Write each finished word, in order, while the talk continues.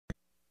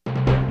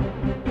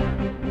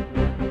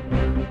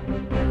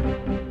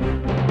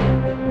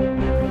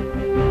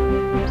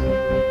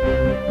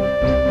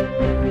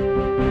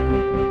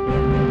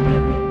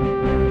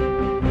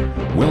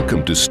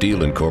to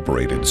Stihl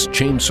Incorporated's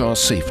Chainsaw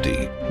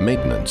Safety,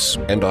 Maintenance,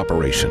 and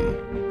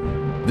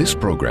Operation. This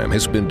program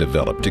has been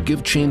developed to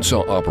give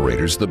chainsaw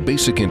operators the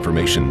basic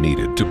information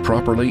needed to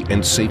properly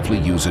and safely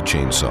use a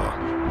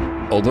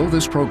chainsaw. Although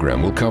this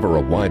program will cover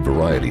a wide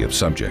variety of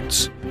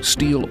subjects,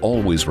 Stihl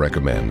always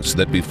recommends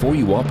that before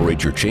you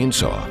operate your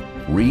chainsaw,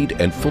 read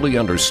and fully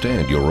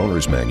understand your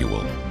owner's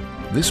manual.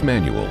 This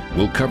manual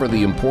will cover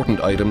the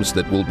important items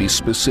that will be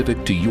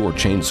specific to your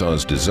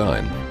chainsaw's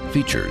design,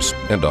 features,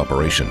 and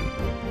operation.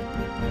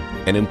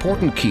 An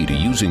important key to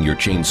using your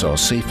chainsaw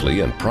safely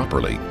and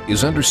properly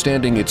is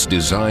understanding its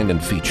design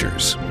and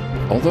features.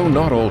 Although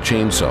not all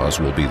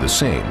chainsaws will be the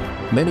same,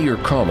 many are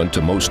common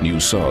to most new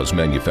saws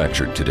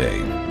manufactured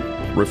today.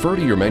 Refer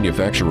to your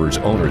manufacturer's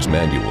owner's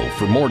manual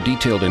for more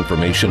detailed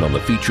information on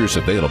the features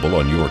available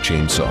on your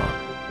chainsaw.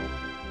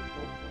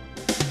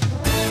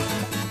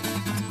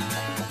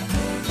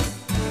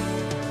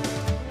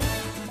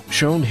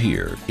 Shown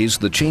here is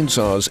the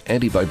chainsaw's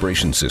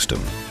anti-vibration system,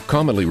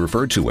 commonly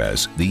referred to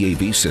as the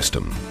AV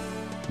system.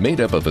 Made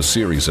up of a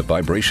series of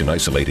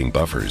vibration-isolating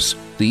buffers,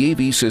 the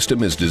AV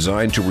system is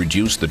designed to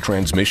reduce the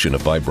transmission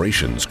of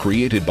vibrations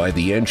created by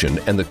the engine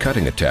and the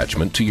cutting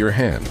attachment to your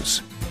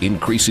hands,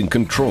 increasing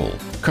control,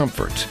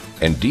 comfort,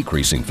 and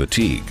decreasing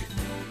fatigue.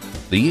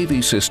 The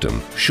AV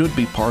system should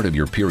be part of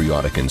your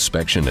periodic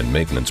inspection and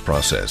maintenance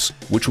process,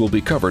 which will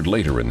be covered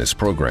later in this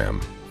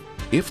program.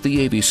 If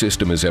the AV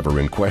system is ever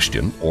in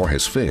question or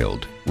has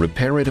failed,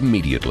 repair it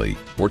immediately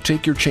or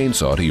take your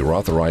chainsaw to your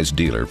authorized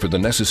dealer for the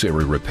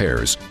necessary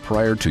repairs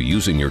prior to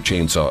using your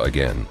chainsaw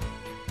again.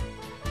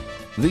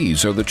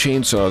 These are the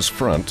chainsaw's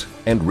front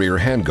and rear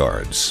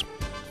handguards.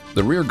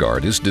 The rear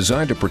guard is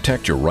designed to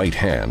protect your right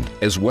hand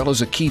as well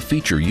as a key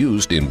feature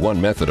used in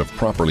one method of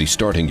properly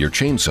starting your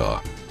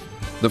chainsaw.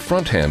 The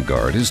front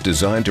handguard is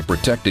designed to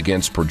protect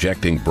against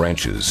projecting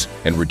branches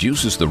and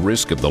reduces the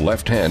risk of the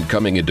left hand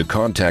coming into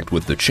contact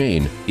with the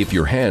chain if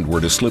your hand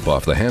were to slip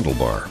off the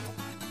handlebar.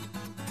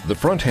 The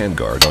front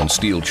handguard on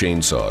Stihl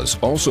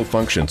chainsaws also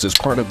functions as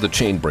part of the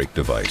chain brake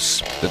device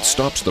that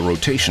stops the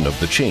rotation of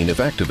the chain if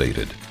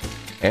activated.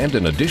 And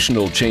an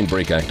additional chain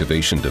brake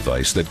activation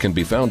device that can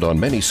be found on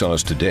many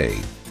saws today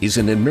is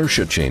an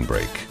inertia chain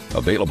brake,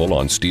 available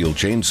on Stihl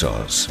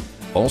chainsaws.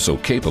 Also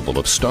capable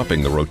of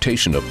stopping the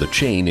rotation of the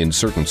chain in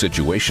certain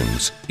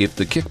situations if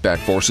the kickback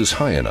force is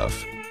high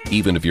enough,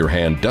 even if your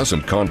hand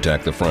doesn't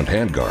contact the front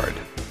handguard.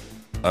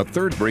 A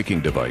third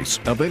braking device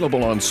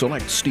available on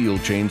select Stihl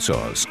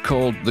chainsaws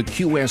called the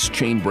QS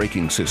chain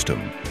braking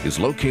system is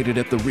located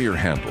at the rear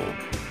handle.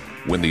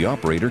 When the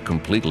operator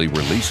completely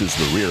releases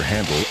the rear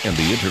handle and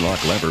the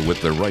interlock lever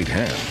with their right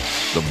hand,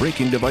 the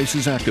braking device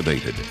is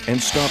activated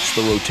and stops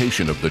the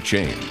rotation of the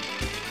chain.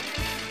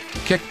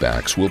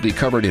 Kickbacks will be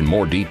covered in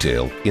more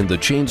detail in the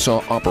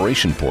chainsaw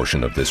operation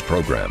portion of this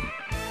program.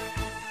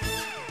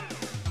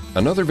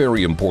 Another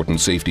very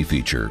important safety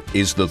feature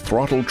is the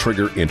throttle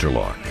trigger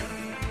interlock.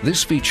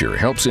 This feature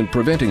helps in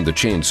preventing the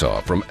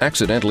chainsaw from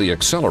accidentally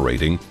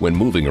accelerating when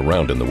moving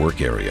around in the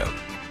work area.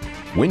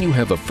 When you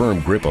have a firm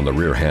grip on the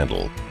rear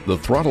handle, the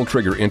throttle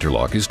trigger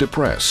interlock is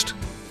depressed.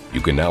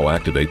 You can now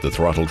activate the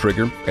throttle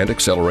trigger and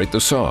accelerate the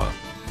saw.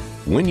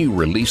 When you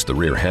release the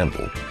rear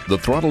handle, the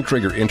throttle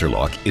trigger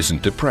interlock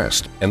isn't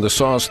depressed and the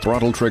saw's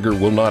throttle trigger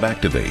will not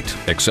activate,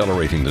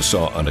 accelerating the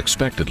saw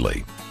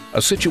unexpectedly,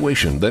 a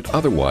situation that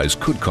otherwise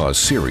could cause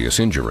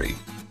serious injury.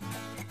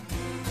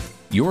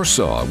 Your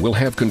saw will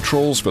have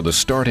controls for the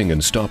starting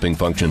and stopping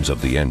functions of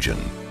the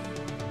engine.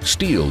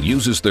 Stihl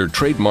uses their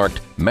trademarked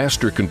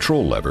master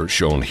control lever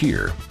shown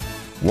here.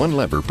 One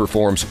lever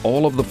performs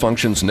all of the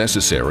functions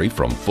necessary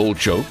from full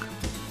choke,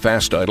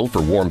 fast idle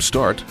for warm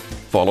start,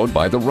 followed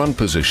by the run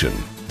position,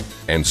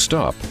 and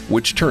stop,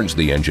 which turns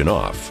the engine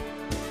off.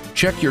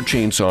 Check your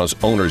chainsaw's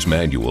owner's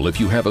manual if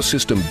you have a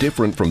system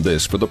different from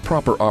this for the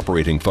proper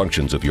operating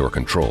functions of your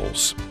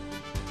controls.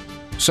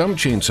 Some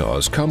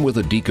chainsaws come with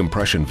a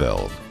decompression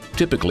valve,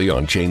 typically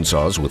on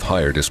chainsaws with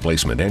higher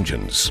displacement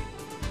engines.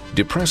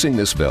 Depressing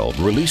this valve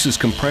releases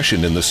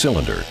compression in the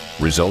cylinder,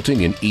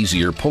 resulting in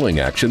easier pulling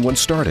action when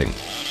starting.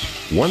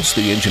 Once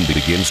the engine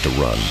begins to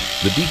run,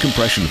 the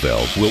decompression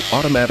valve will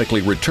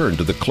automatically return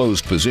to the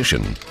closed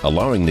position,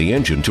 allowing the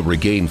engine to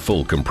regain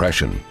full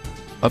compression.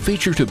 A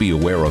feature to be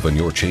aware of on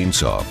your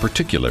chainsaw,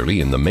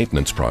 particularly in the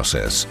maintenance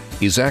process,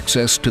 is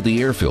access to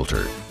the air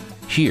filter.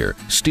 Here,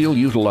 Stihl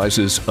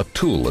utilizes a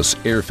toolless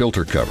air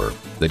filter cover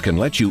that can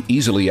let you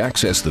easily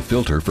access the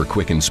filter for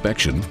quick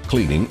inspection,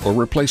 cleaning, or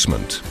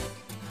replacement.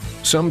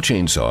 Some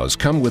chainsaws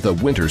come with a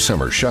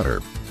winter-summer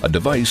shutter, a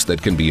device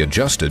that can be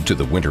adjusted to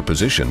the winter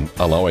position,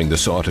 allowing the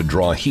saw to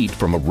draw heat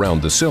from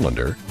around the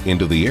cylinder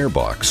into the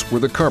airbox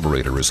where the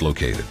carburetor is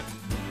located.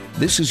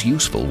 This is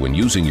useful when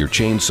using your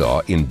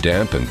chainsaw in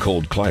damp and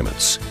cold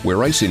climates,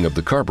 where icing of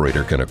the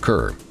carburetor can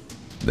occur.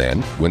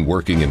 Then, when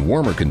working in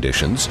warmer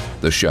conditions,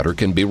 the shutter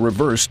can be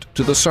reversed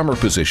to the summer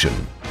position,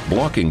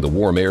 blocking the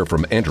warm air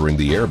from entering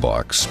the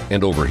airbox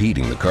and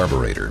overheating the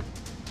carburetor.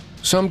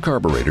 Some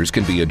carburetors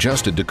can be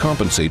adjusted to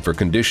compensate for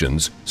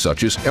conditions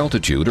such as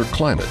altitude or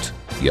climate,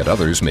 yet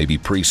others may be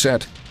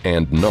preset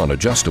and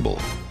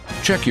non-adjustable.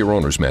 Check your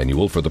owner's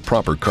manual for the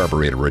proper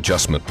carburetor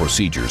adjustment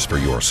procedures for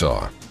your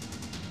saw.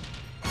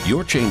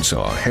 Your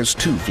chainsaw has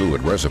two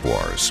fluid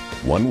reservoirs.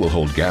 One will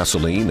hold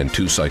gasoline and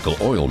two-cycle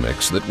oil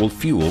mix that will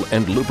fuel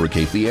and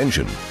lubricate the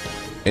engine.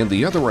 And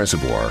the other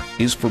reservoir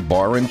is for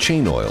bar and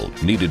chain oil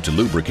needed to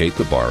lubricate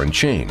the bar and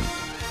chain.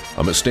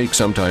 A mistake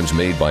sometimes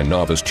made by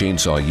novice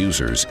chainsaw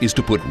users is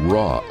to put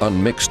raw,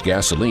 unmixed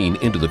gasoline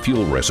into the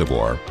fuel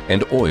reservoir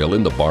and oil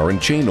in the bar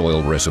and chain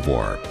oil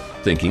reservoir,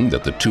 thinking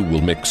that the two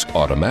will mix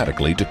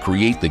automatically to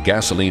create the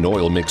gasoline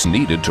oil mix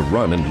needed to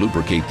run and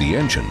lubricate the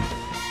engine.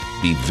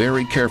 Be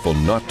very careful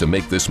not to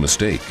make this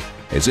mistake,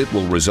 as it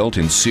will result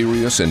in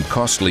serious and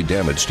costly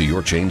damage to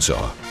your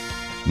chainsaw.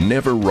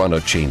 Never run a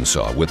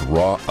chainsaw with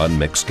raw,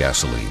 unmixed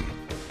gasoline.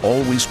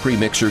 Always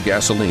pre-mix your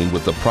gasoline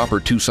with the proper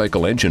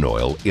two-cycle engine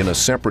oil in a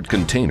separate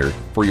container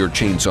for your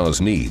chainsaw's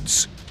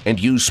needs, and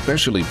use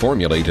specially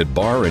formulated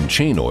bar and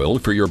chain oil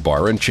for your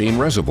bar and chain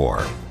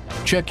reservoir.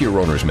 Check your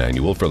owner's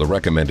manual for the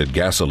recommended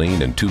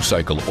gasoline and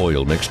two-cycle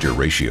oil mixture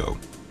ratio.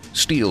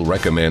 Stihl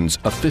recommends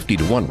a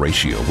 50-to-1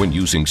 ratio when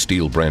using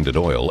Stihl branded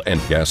oil and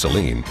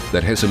gasoline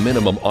that has a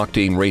minimum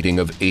octane rating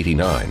of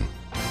 89.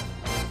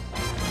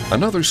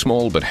 Another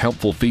small but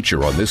helpful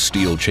feature on this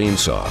Stihl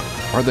chainsaw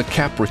are the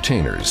cap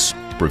retainers,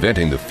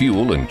 preventing the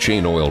fuel and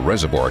chain oil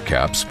reservoir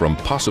caps from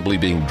possibly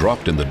being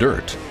dropped in the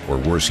dirt, or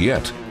worse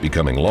yet,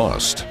 becoming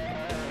lost.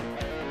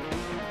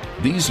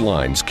 These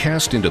lines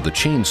cast into the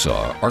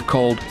chainsaw are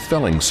called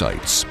felling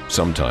sights,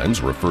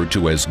 sometimes referred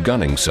to as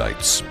gunning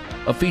sights,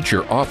 a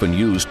feature often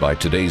used by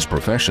today's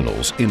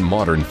professionals in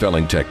modern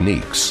felling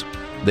techniques.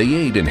 They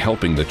aid in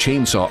helping the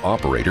chainsaw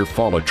operator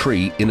fall a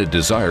tree in a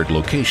desired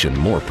location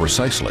more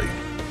precisely.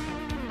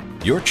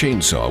 Your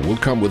chainsaw will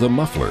come with a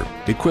muffler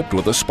equipped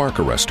with a spark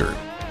arrestor.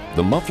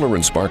 The muffler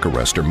and spark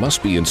arrestor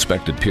must be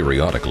inspected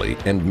periodically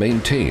and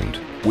maintained,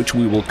 which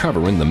we will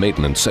cover in the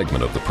maintenance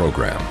segment of the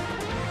program.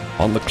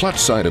 On the clutch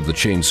side of the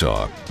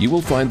chainsaw, you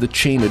will find the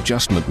chain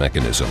adjustment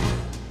mechanism.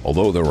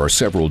 Although there are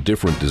several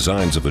different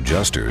designs of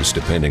adjusters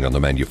depending on the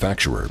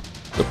manufacturer,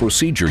 the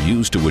procedure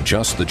used to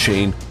adjust the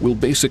chain will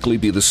basically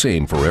be the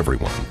same for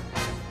everyone.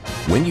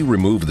 When you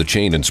remove the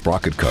chain and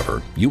sprocket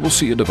cover, you will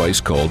see a device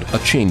called a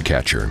chain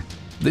catcher.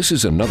 This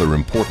is another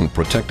important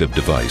protective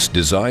device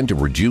designed to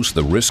reduce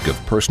the risk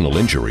of personal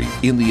injury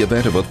in the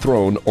event of a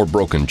thrown or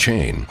broken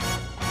chain.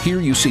 Here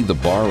you see the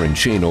bar and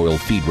chain oil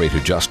feed rate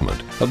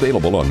adjustment,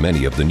 available on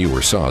many of the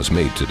newer saws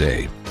made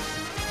today.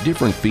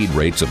 Different feed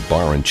rates of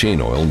bar and chain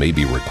oil may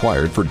be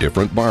required for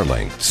different bar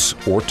lengths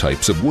or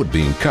types of wood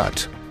being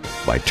cut.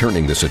 By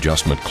turning this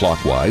adjustment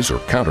clockwise or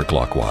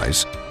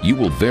counterclockwise, you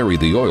will vary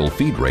the oil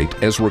feed rate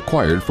as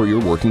required for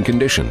your working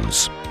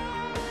conditions.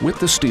 With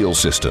the Stihl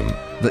system,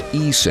 the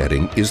E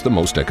setting is the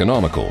most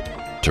economical.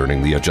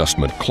 Turning the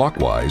adjustment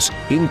clockwise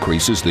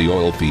increases the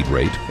oil feed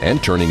rate,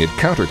 and turning it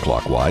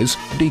counterclockwise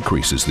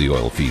decreases the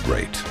oil feed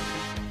rate.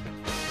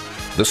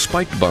 The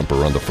spiked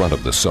bumper on the front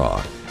of the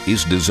saw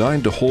is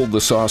designed to hold the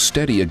saw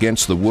steady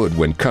against the wood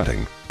when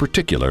cutting,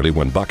 particularly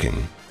when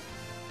bucking.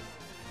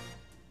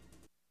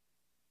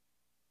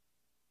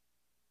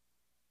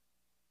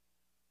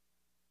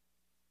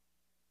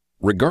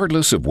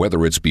 Regardless of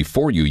whether it's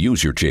before you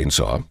use your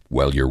chainsaw,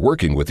 while you're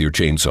working with your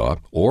chainsaw,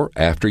 or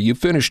after you've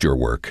finished your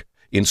work,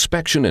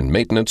 inspection and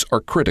maintenance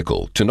are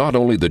critical to not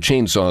only the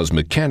chainsaw's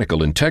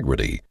mechanical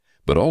integrity,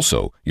 but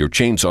also your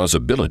chainsaw's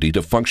ability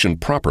to function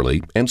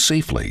properly and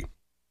safely.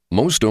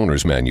 Most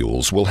owner's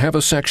manuals will have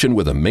a section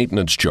with a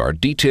maintenance chart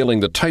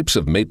detailing the types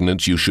of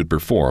maintenance you should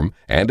perform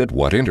and at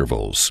what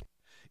intervals.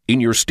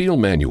 In your Stihl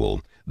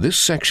manual, this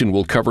section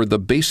will cover the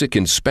basic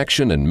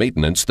inspection and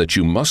maintenance that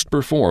you must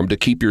perform to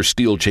keep your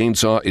Stihl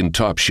chainsaw in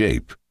top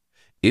shape.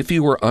 If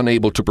you are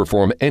unable to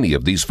perform any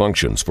of these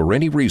functions for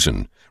any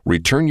reason,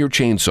 return your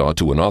chainsaw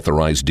to an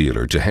authorized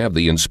dealer to have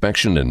the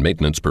inspection and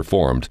maintenance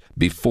performed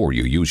before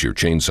you use your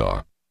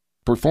chainsaw.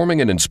 Performing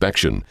an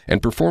inspection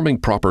and performing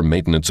proper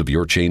maintenance of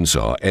your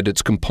chainsaw and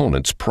its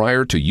components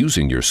prior to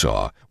using your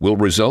saw will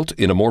result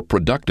in a more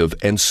productive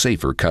and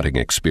safer cutting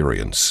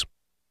experience.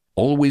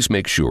 Always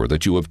make sure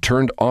that you have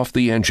turned off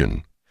the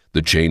engine,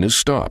 the chain is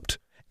stopped,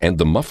 and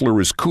the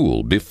muffler is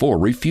cool before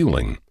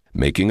refueling,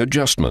 making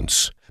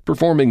adjustments,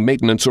 performing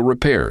maintenance or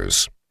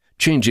repairs,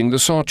 changing the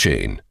saw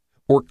chain,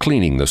 or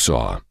cleaning the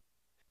saw.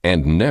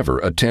 And never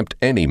attempt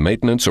any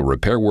maintenance or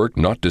repair work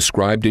not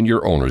described in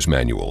your owner's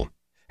manual.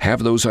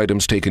 Have those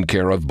items taken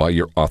care of by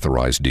your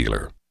authorized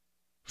dealer.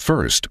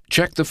 First,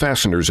 check the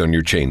fasteners on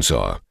your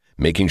chainsaw,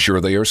 making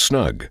sure they are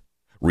snug.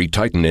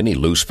 Retighten any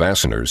loose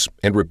fasteners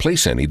and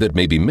replace any that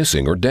may be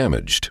missing or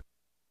damaged.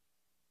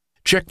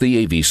 Check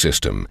the AV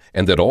system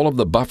and that all of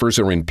the buffers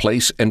are in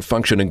place and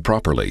functioning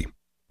properly.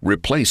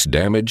 Replace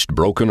damaged,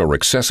 broken, or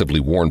excessively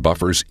worn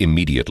buffers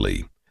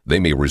immediately. They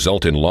may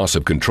result in loss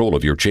of control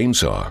of your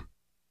chainsaw.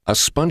 A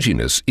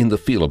sponginess in the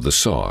feel of the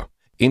saw,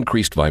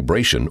 increased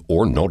vibration,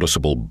 or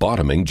noticeable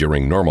bottoming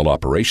during normal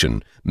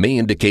operation may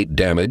indicate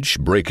damage,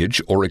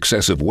 breakage, or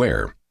excessive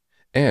wear.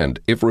 And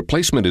if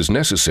replacement is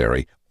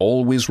necessary,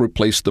 always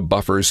replace the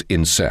buffers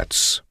in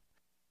sets.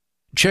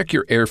 Check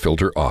your air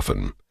filter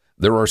often.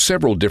 There are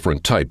several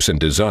different types and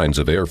designs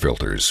of air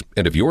filters,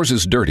 and if yours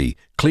is dirty,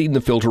 clean the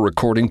filter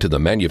according to the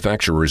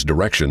manufacturer's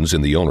directions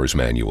in the owner's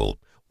manual,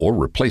 or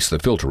replace the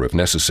filter if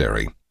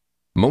necessary.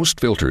 Most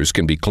filters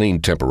can be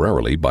cleaned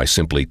temporarily by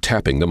simply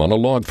tapping them on a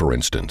log, for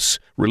instance,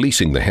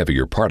 releasing the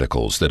heavier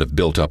particles that have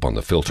built up on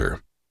the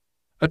filter.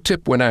 A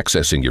tip when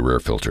accessing your air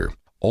filter: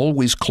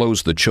 always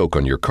close the choke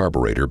on your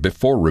carburetor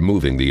before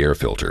removing the air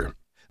filter.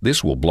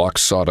 This will block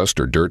sawdust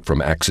or dirt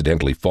from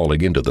accidentally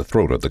falling into the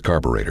throat of the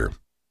carburetor.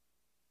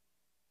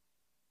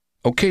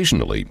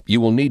 Occasionally, you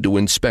will need to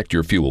inspect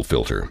your fuel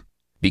filter.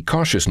 Be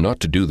cautious not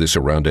to do this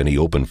around any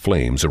open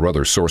flames or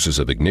other sources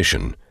of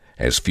ignition,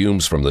 as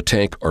fumes from the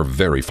tank are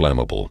very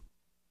flammable.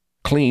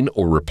 Clean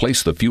or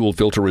replace the fuel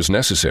filter as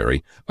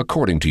necessary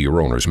according to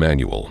your owner's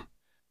manual.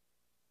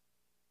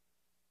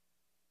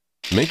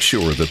 Make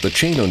sure that the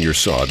chain on your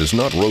saw does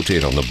not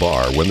rotate on the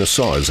bar when the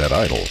saw is at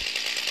idle.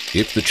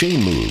 If the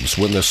chain moves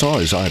when the saw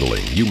is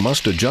idling, you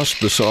must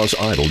adjust the saw's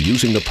idle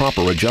using the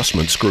proper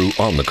adjustment screw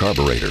on the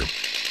carburetor.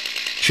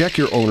 Check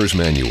your owner's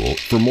manual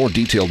for more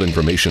detailed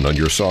information on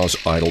your saw's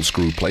idle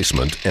screw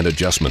placement and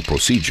adjustment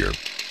procedure.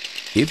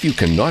 If you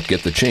cannot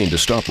get the chain to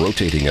stop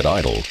rotating at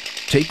idle,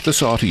 take the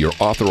saw to your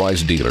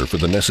authorized dealer for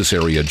the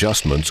necessary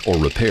adjustments or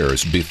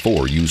repairs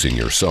before using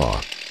your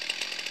saw.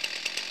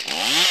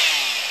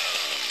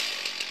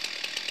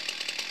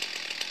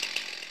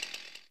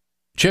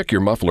 Check your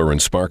muffler and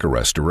spark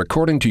arrestor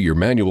according to your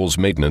manual's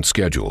maintenance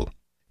schedule.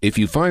 If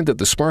you find that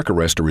the spark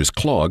arrestor is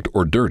clogged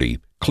or dirty,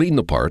 clean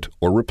the part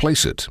or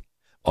replace it.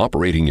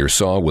 Operating your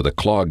saw with a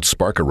clogged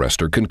spark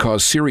arrestor can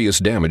cause serious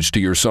damage to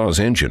your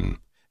saw's engine.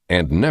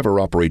 And never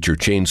operate your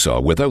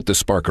chainsaw without the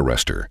spark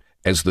arrestor,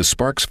 as the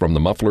sparks from the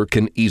muffler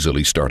can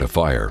easily start a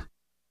fire.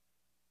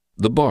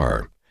 The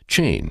bar,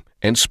 chain,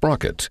 and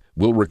sprocket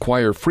will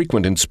require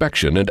frequent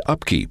inspection and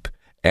upkeep,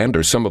 and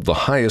are some of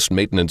the highest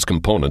maintenance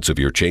components of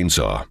your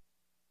chainsaw.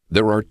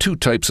 There are two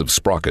types of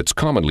sprockets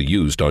commonly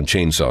used on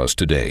chainsaws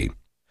today: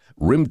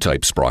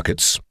 rim-type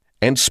sprockets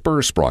and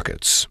spur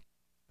sprockets.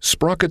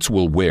 Sprockets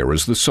will wear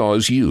as the saw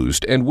is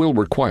used and will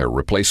require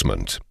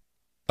replacement.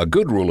 A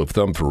good rule of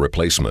thumb for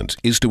replacement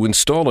is to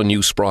install a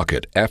new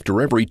sprocket after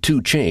every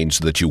 2 chains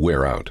that you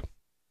wear out.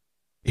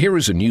 Here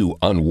is a new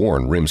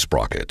unworn rim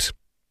sprocket,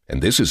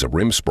 and this is a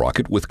rim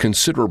sprocket with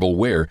considerable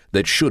wear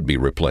that should be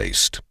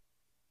replaced.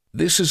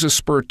 This is a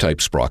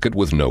spur-type sprocket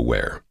with no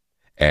wear,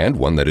 and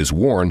one that is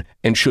worn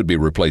and should be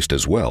replaced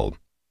as well.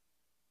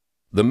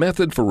 The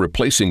method for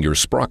replacing your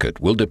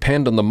sprocket will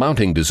depend on the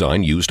mounting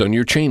design used on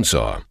your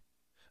chainsaw.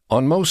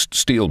 On most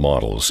Stihl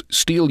models,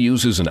 Stihl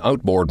uses an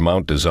outboard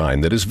mount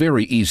design that is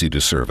very easy to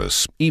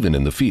service, even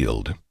in the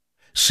field.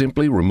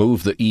 Simply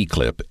remove the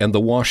E-clip and the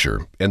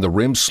washer, and the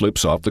rim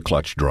slips off the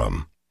clutch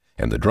drum,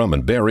 and the drum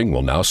and bearing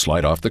will now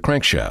slide off the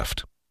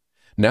crankshaft.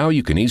 Now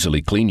you can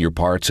easily clean your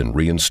parts and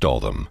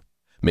reinstall them,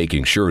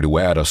 making sure to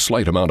add a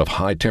slight amount of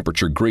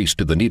high-temperature grease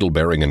to the needle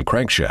bearing and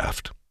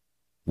crankshaft.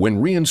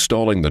 When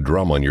reinstalling the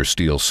drum on your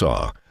Stihl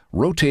saw,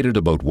 rotate it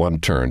about 1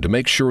 turn to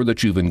make sure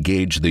that you've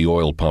engaged the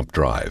oil pump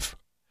drive.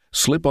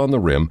 Slip on the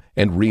rim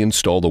and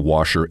reinstall the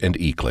washer and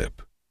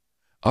E-clip.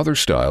 Other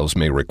styles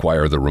may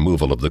require the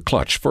removal of the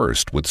clutch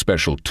first with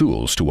special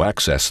tools to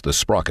access the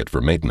sprocket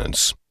for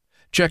maintenance.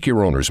 Check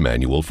your owner's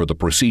manual for the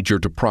procedure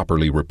to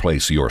properly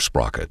replace your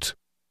sprocket.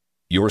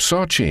 Your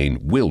saw chain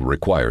will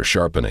require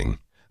sharpening.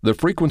 The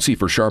frequency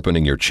for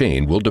sharpening your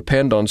chain will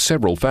depend on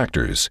several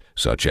factors,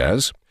 such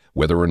as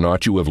whether or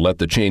not you have let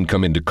the chain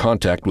come into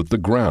contact with the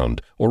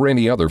ground or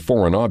any other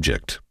foreign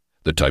object,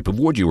 the type of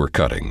wood you are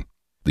cutting,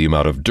 the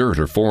amount of dirt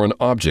or foreign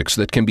objects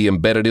that can be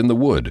embedded in the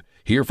wood.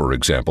 Here, for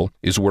example,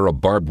 is where a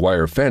barbed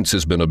wire fence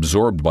has been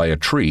absorbed by a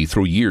tree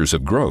through years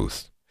of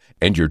growth.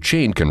 And your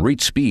chain can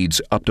reach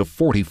speeds up to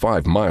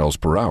 45 miles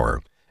per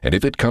hour. And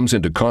if it comes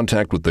into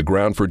contact with the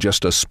ground for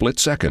just a split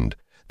second,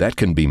 that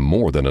can be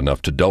more than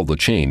enough to dull the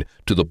chain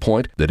to the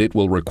point that it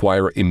will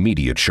require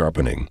immediate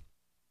sharpening.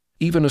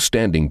 Even a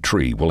standing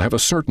tree will have a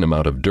certain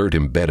amount of dirt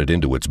embedded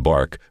into its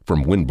bark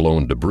from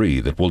wind-blown debris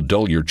that will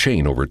dull your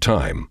chain over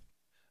time.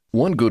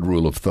 One good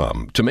rule of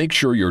thumb to make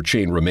sure your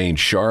chain remains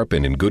sharp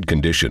and in good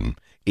condition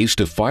is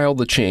to file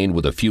the chain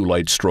with a few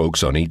light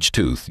strokes on each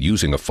tooth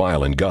using a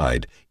file and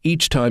guide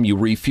each time you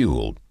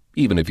refuel,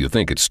 even if you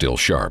think it's still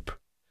sharp.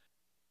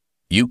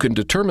 You can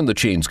determine the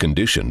chain's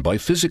condition by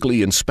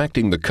physically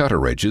inspecting the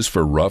cutter edges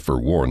for rough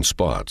or worn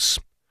spots.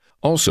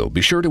 Also,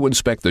 be sure to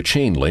inspect the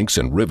chain links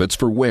and rivets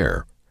for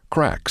wear,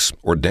 cracks,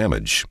 or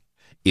damage.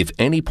 If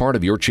any part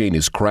of your chain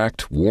is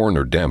cracked, worn,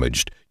 or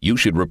damaged, you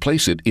should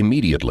replace it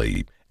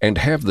immediately and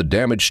have the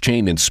damaged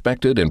chain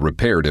inspected and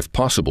repaired if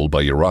possible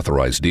by your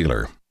authorized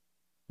dealer.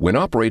 When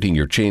operating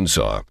your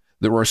chainsaw,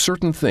 there are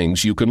certain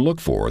things you can look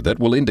for that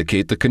will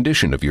indicate the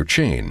condition of your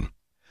chain.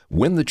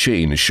 When the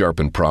chain is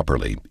sharpened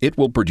properly, it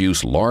will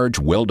produce large,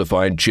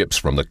 well-defined chips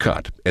from the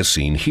cut, as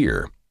seen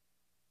here.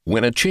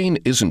 When a chain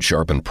isn't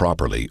sharpened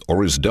properly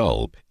or is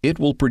dull, it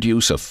will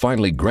produce a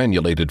finely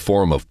granulated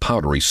form of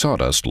powdery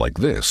sawdust like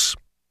this.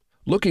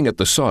 Looking at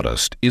the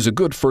sawdust is a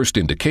good first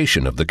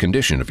indication of the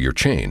condition of your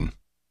chain.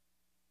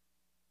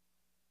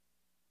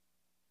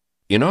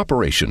 In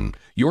operation,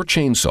 your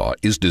chainsaw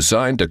is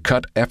designed to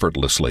cut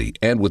effortlessly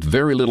and with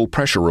very little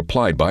pressure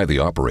applied by the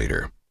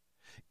operator.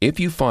 If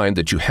you find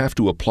that you have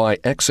to apply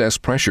excess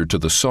pressure to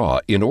the saw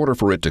in order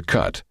for it to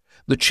cut,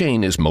 the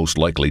chain is most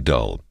likely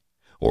dull.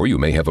 Or you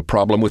may have a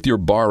problem with your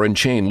bar and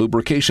chain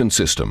lubrication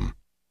system.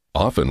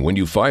 Often, when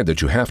you find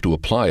that you have to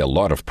apply a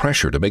lot of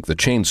pressure to make the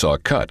chainsaw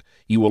cut,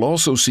 you will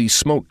also see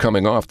smoke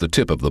coming off the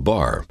tip of the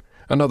bar,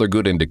 another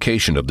good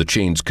indication of the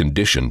chain's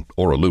condition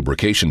or a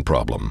lubrication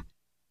problem.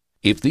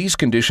 If these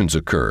conditions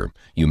occur,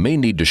 you may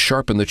need to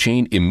sharpen the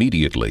chain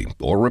immediately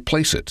or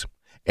replace it,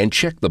 and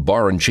check the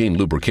bar and chain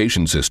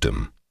lubrication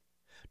system.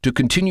 To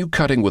continue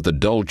cutting with a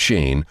dull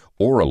chain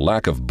or a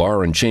lack of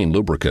bar and chain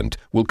lubricant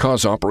will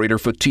cause operator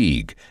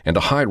fatigue and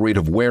a high rate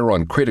of wear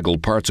on critical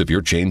parts of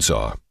your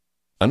chainsaw.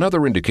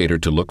 Another indicator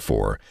to look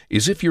for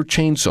is if your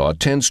chainsaw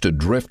tends to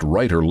drift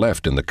right or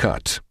left in the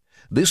cut.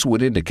 This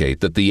would indicate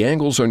that the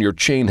angles on your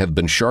chain have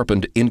been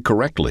sharpened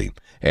incorrectly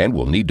and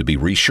will need to be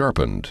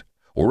resharpened.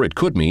 Or it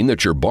could mean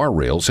that your bar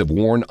rails have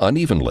worn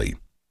unevenly.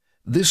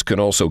 This can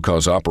also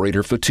cause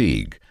operator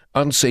fatigue,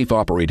 unsafe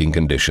operating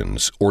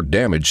conditions, or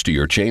damage to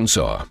your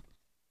chainsaw.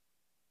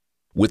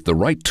 With the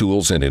right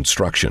tools and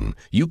instruction,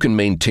 you can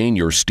maintain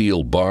your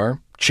steel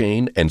bar,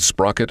 chain, and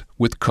sprocket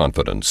with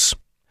confidence.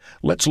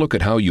 Let's look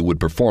at how you would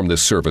perform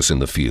this service in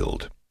the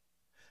field.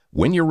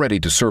 When you're ready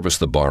to service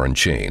the bar and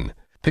chain,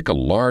 pick a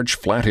large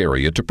flat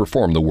area to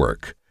perform the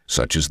work,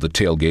 such as the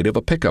tailgate of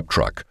a pickup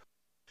truck.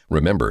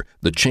 Remember,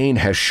 the chain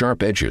has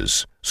sharp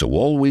edges, so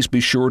always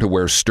be sure to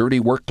wear sturdy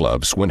work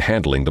gloves when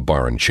handling the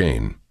bar and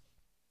chain.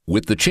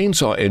 With the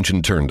chainsaw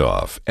engine turned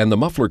off and the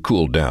muffler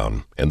cooled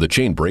down and the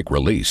chain brake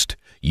released,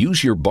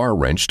 use your bar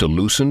wrench to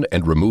loosen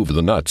and remove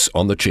the nuts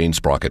on the chain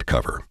sprocket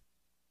cover.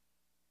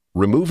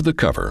 Remove the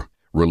cover,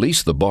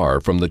 release the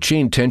bar from the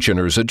chain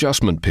tensioner's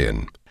adjustment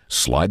pin,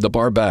 slide the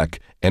bar back,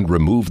 and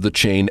remove the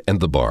chain and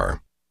the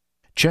bar.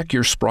 Check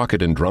your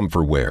sprocket and drum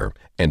for wear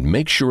and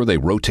make sure they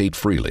rotate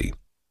freely.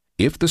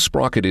 If the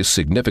sprocket is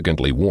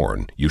significantly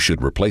worn, you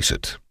should replace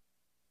it.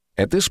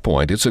 At this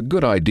point, it's a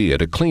good idea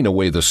to clean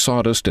away the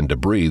sawdust and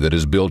debris that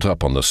is built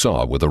up on the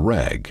saw with a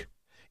rag.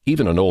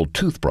 Even an old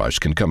toothbrush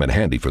can come in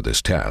handy for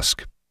this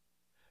task.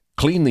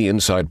 Clean the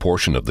inside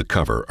portion of the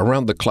cover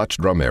around the clutch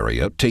drum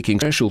area, taking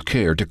special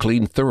care to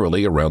clean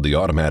thoroughly around the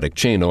automatic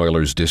chain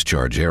oiler's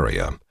discharge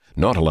area,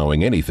 not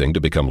allowing anything to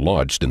become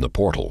lodged in the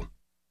portal.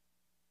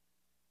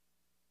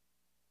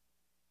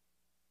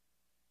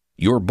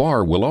 Your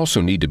bar will also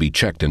need to be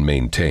checked and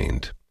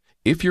maintained.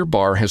 If your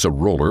bar has a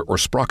roller or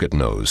sprocket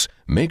nose,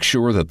 make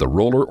sure that the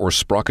roller or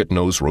sprocket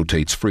nose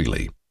rotates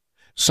freely.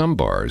 Some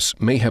bars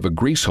may have a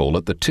grease hole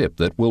at the tip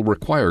that will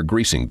require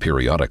greasing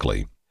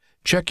periodically.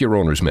 Check your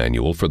owner's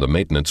manual for the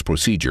maintenance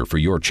procedure for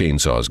your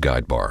chainsaw's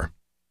guide bar.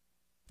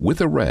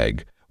 With a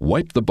rag,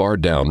 wipe the bar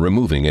down,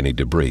 removing any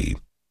debris.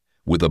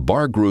 With a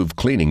bar groove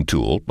cleaning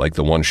tool, like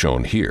the one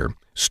shown here,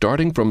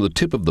 starting from the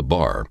tip of the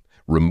bar,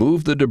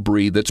 remove the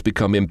debris that's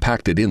become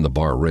impacted in the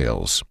bar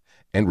rails.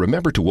 And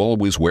remember to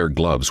always wear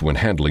gloves when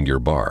handling your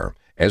bar,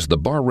 as the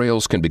bar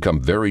rails can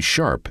become very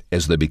sharp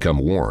as they become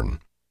worn.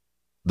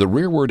 The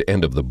rearward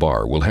end of the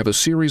bar will have a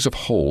series of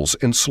holes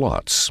and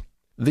slots.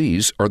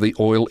 These are the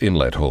oil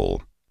inlet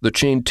hole, the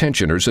chain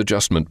tensioner's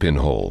adjustment pin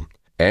hole,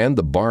 and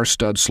the bar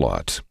stud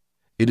slot.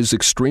 It is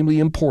extremely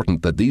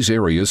important that these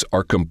areas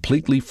are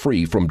completely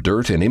free from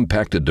dirt and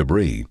impacted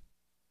debris.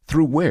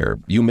 Through wear,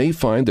 you may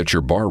find that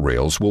your bar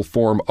rails will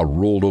form a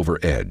rolled over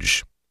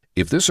edge.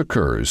 If this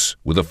occurs,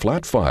 with a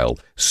flat file,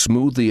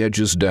 smooth the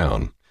edges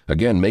down,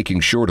 again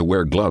making sure to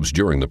wear gloves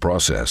during the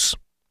process.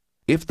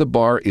 If the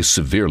bar is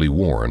severely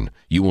worn,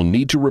 you will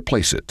need to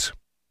replace it.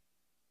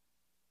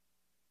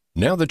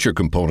 Now that your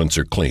components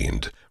are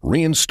cleaned,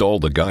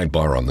 reinstall the guide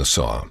bar on the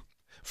saw.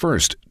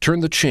 First, turn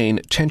the chain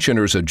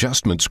tensioner's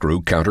adjustment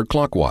screw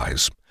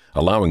counterclockwise,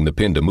 allowing the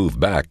pin to move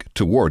back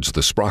towards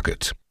the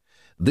sprocket.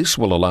 This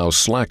will allow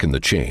slack in the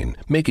chain,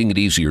 making it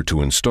easier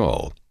to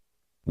install.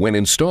 When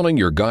installing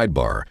your guide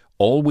bar,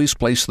 always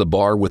place the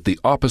bar with the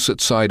opposite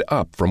side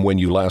up from when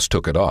you last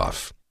took it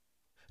off.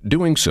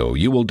 Doing so,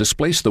 you will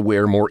displace the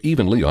wear more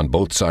evenly on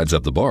both sides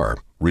of the bar,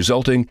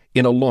 resulting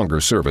in a longer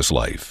service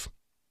life.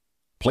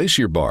 Place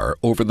your bar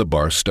over the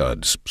bar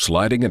studs,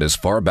 sliding it as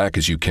far back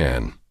as you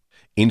can.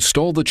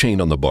 Install the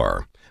chain on the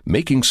bar,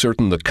 making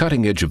certain the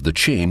cutting edge of the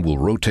chain will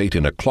rotate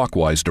in a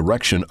clockwise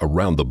direction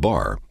around the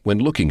bar when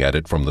looking at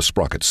it from the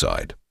sprocket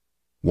side.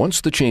 Once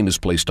the chain is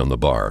placed on the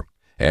bar,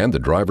 and the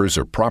drivers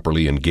are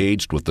properly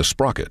engaged with the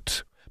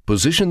sprocket,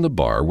 position the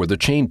bar where the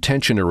chain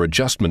tensioner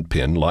adjustment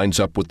pin lines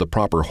up with the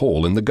proper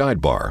hole in the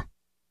guide bar.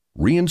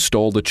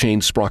 Reinstall the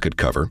chain sprocket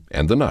cover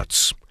and the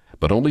nuts,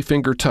 but only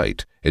finger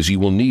tight, as you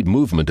will need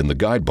movement in the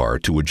guide bar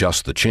to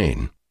adjust the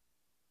chain.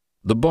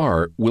 The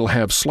bar will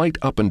have slight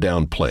up and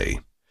down play.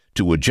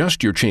 To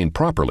adjust your chain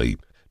properly,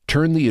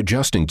 turn the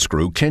adjusting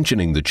screw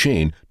tensioning the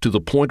chain to the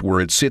point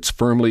where it sits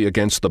firmly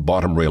against the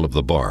bottom rail of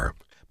the bar,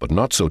 but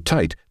not so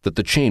tight that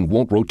the chain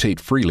won't rotate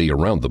freely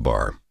around the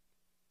bar.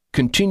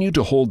 Continue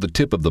to hold the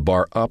tip of the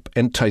bar up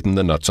and tighten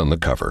the nuts on the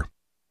cover.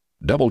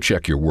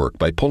 Double-check your work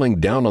by pulling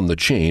down on the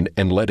chain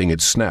and letting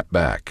it snap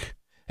back,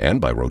 and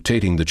by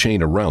rotating the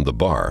chain around the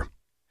bar.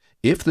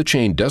 If the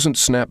chain doesn't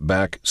snap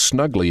back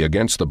snugly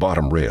against the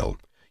bottom rail,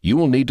 you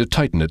will need to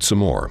tighten it some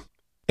more.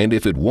 And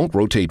if it won't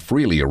rotate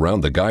freely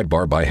around the guide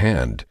bar by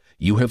hand,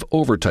 you have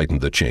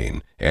over-tightened the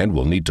chain and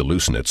will need to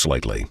loosen it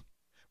slightly.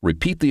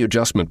 Repeat the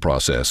adjustment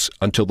process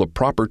until the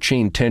proper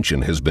chain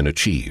tension has been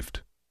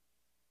achieved.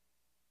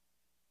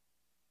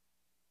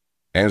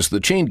 As the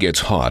chain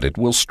gets hot, it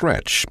will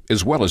stretch,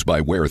 as well as by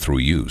wear through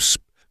use.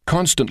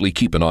 Constantly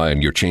keep an eye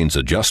on your chain's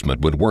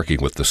adjustment when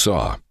working with the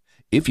saw.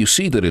 If you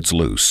see that it's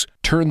loose,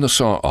 turn the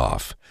saw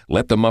off,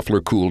 let the muffler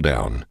cool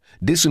down,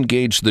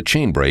 disengage the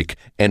chain brake,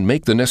 and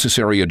make the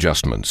necessary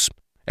adjustments.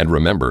 And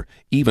remember,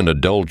 even a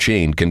dull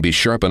chain can be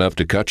sharp enough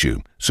to cut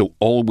you, so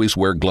always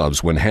wear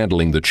gloves when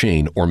handling the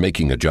chain or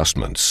making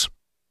adjustments.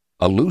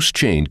 A loose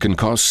chain can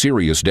cause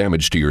serious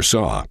damage to your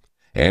saw,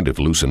 and if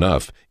loose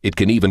enough, it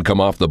can even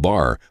come off the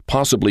bar,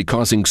 possibly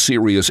causing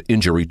serious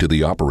injury to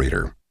the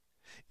operator.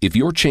 If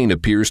your chain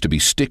appears to be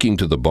sticking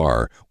to the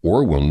bar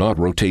or will not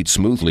rotate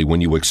smoothly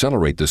when you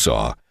accelerate the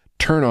saw,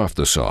 turn off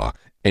the saw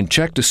and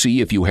check to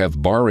see if you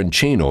have bar and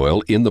chain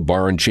oil in the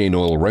bar and chain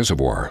oil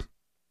reservoir.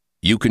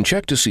 You can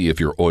check to see if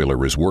your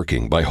oiler is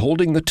working by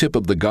holding the tip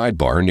of the guide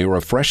bar near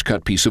a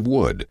fresh-cut piece of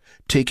wood,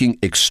 taking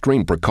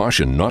extreme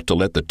precaution not to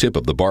let the tip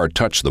of the bar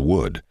touch the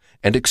wood,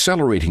 and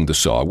accelerating the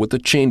saw with the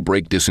chain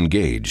brake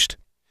disengaged.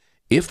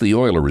 If the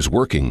oiler is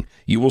working,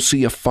 you will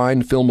see a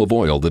fine film of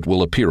oil that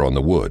will appear on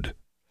the wood.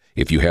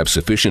 If you have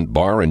sufficient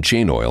bar and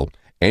chain oil,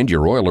 and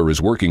your oiler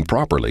is working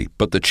properly,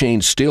 but the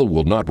chain still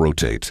will not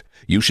rotate,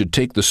 you should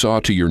take the saw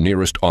to your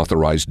nearest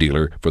authorized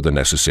dealer for the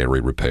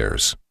necessary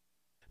repairs.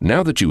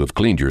 Now that you have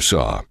cleaned your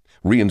saw,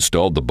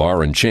 reinstalled the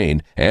bar and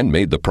chain, and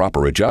made the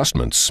proper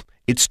adjustments,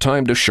 it's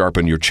time to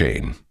sharpen your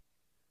chain.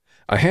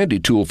 A handy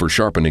tool for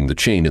sharpening the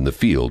chain in the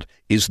field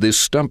is this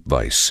stump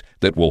vise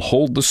that will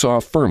hold the saw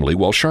firmly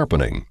while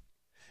sharpening.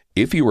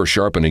 If you are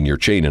sharpening your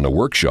chain in a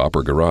workshop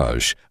or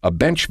garage, a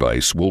bench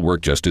vise will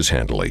work just as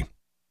handily.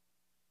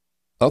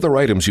 Other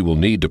items you will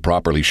need to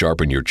properly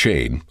sharpen your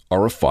chain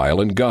are a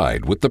file and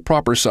guide with the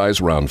proper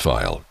size round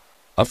file,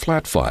 a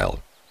flat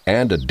file,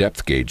 and a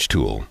depth gauge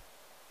tool.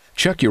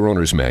 Check your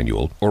owner's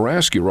manual or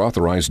ask your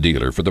authorized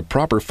dealer for the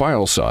proper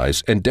file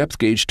size and depth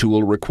gauge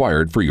tool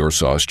required for your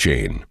saw's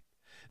chain.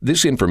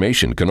 This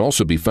information can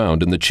also be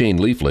found in the chain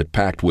leaflet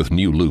packed with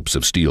new loops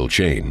of steel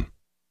chain.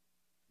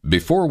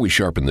 Before we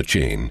sharpen the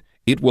chain,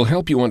 it will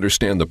help you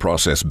understand the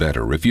process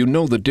better if you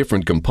know the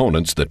different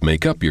components that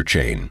make up your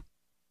chain.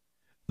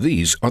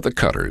 These are the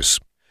cutters.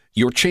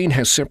 Your chain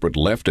has separate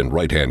left and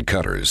right-hand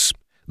cutters.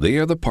 They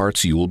are the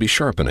parts you will be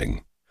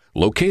sharpening.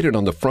 Located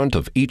on the front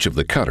of each of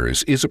the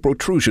cutters is a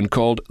protrusion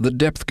called the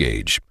depth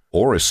gauge,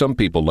 or as some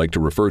people like to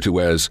refer to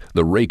as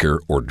the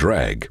raker or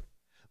drag.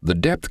 The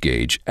depth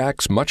gauge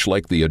acts much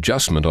like the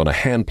adjustment on a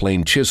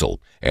hand-plane chisel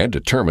and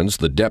determines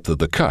the depth of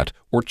the cut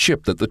or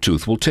chip that the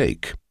tooth will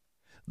take.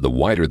 The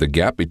wider the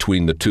gap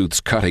between the tooth's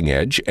cutting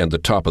edge and the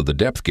top of the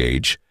depth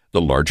gauge,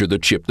 the larger the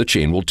chip the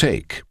chain will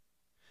take.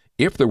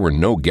 If there were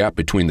no gap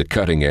between the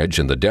cutting edge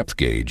and the depth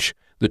gauge,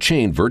 the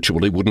chain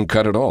virtually wouldn't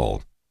cut at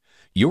all.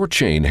 Your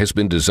chain has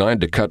been designed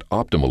to cut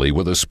optimally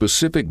with a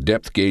specific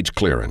depth gauge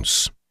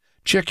clearance.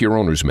 Check your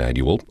owner's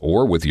manual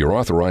or with your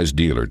authorized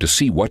dealer to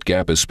see what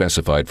gap is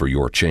specified for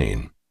your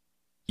chain.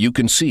 You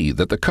can see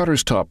that the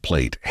cutter's top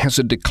plate has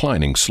a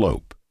declining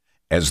slope.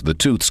 As the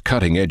tooth's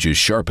cutting edges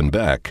sharpen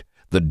back,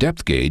 the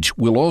depth gauge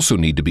will also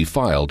need to be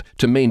filed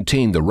to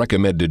maintain the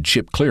recommended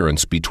chip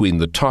clearance between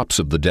the tops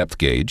of the depth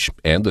gauge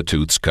and the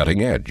tooth's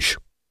cutting edge.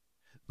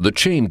 The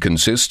chain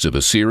consists of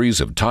a series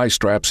of tie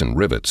straps and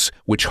rivets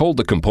which hold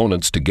the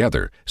components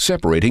together,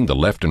 separating the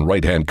left and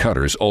right-hand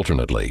cutters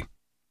alternately.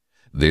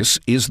 This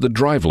is the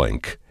drive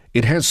link.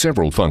 It has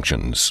several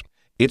functions.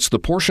 It's the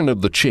portion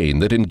of the chain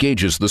that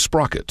engages the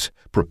sprocket,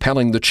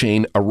 propelling the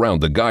chain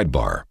around the guide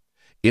bar.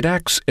 It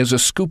acts as a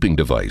scooping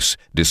device,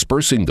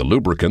 dispersing the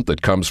lubricant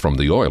that comes from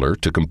the oiler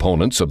to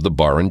components of the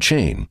bar and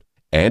chain,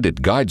 and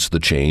it guides the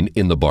chain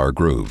in the bar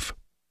groove.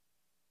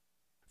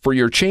 For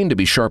your chain to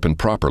be sharpened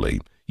properly,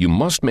 you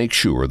must make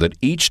sure that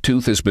each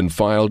tooth has been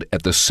filed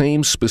at the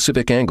same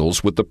specific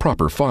angles with the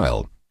proper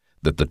file,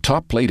 that the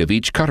top plate of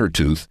each cutter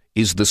tooth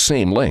is the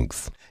same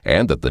length,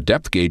 and that the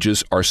depth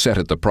gauges are set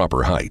at the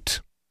proper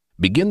height.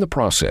 Begin the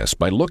process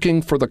by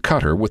looking for the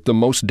cutter with the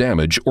most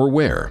damage or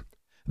wear.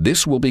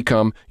 This will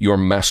become your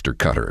master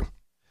cutter.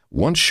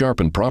 Once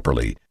sharpened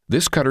properly,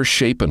 this cutter's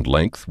shape and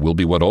length will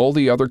be what all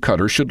the other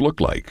cutters should look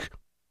like.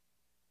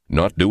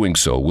 Not doing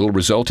so will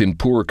result in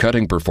poor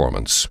cutting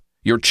performance.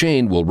 Your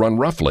chain will run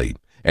roughly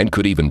and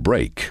could even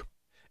break.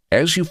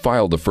 As you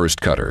file the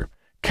first cutter,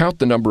 count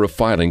the number of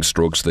filing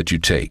strokes that you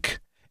take,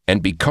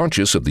 and be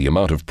conscious of the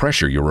amount of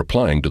pressure you're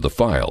applying to the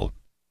file.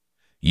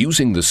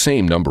 Using the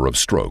same number of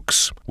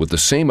strokes, with the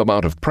same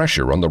amount of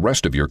pressure on the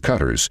rest of your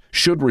cutters,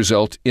 should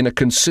result in a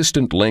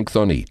consistent length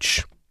on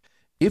each.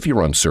 If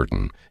you're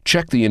uncertain,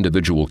 check the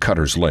individual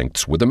cutter's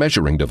lengths with a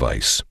measuring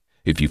device.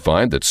 If you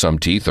find that some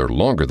teeth are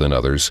longer than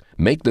others,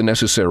 make the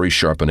necessary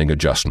sharpening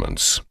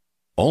adjustments.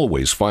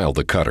 Always file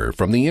the cutter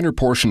from the inner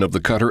portion of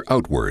the cutter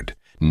outward.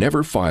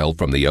 Never file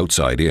from the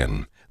outside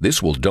in.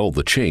 This will dull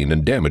the chain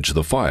and damage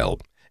the file.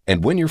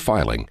 And when you're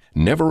filing,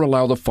 never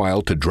allow the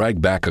file to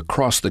drag back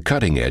across the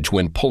cutting edge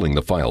when pulling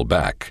the file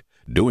back.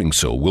 Doing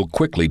so will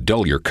quickly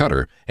dull your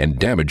cutter and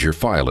damage your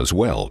file as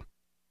well.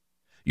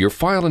 Your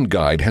file and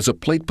guide has a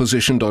plate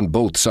positioned on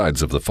both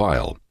sides of the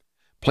file.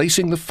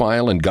 Placing the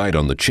file and guide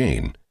on the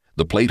chain,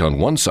 the plate on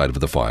one side of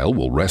the file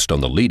will rest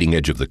on the leading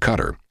edge of the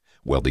cutter,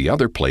 while the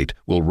other plate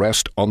will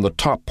rest on the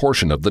top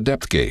portion of the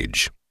depth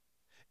gauge.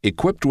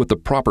 Equipped with the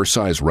proper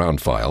size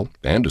round file,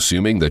 and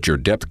assuming that your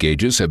depth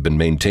gauges have been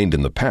maintained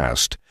in the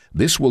past,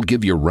 this will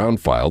give your round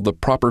file the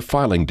proper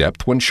filing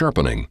depth when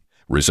sharpening,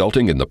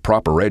 resulting in the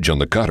proper edge on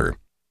the cutter.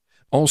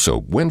 Also,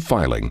 when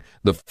filing,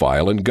 the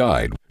file and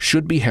guide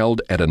should be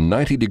held at a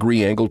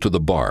 90-degree angle to the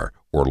bar,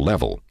 or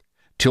level.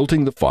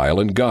 Tilting the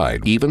file and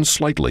guide even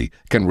slightly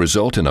can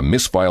result in a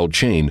misfiled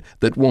chain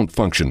that won't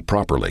function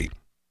properly.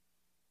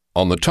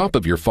 On the top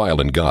of your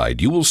file and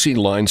guide, you will see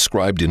lines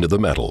scribed into the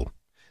metal.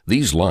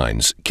 These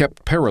lines,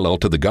 kept parallel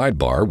to the guide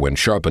bar when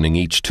sharpening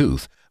each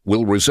tooth,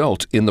 will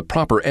result in the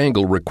proper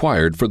angle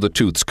required for the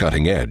tooth's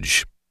cutting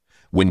edge.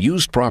 When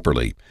used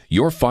properly,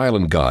 your file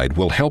and guide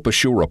will help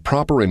assure a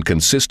proper and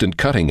consistent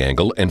cutting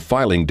angle and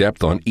filing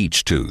depth on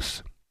each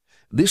tooth.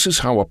 This is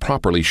how a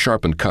properly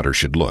sharpened cutter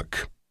should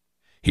look.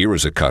 Here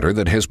is a cutter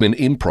that has been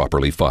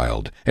improperly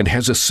filed and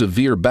has a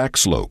severe back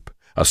slope,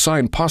 a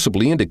sign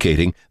possibly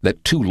indicating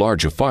that too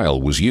large a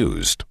file was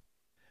used.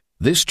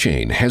 This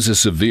chain has a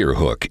severe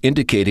hook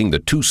indicating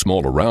that too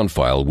small a round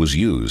file was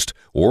used,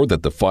 or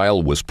that the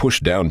file was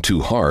pushed down too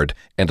hard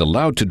and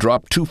allowed to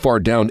drop too far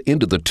down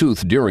into the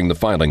tooth during the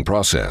filing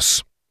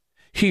process.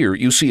 Here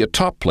you see a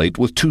top plate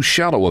with too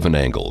shallow of an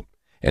angle,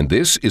 and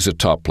this is a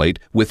top plate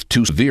with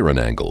too severe an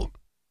angle.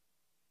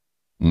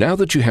 Now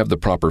that you have the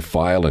proper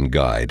file and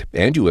guide,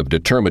 and you have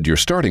determined your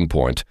starting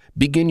point,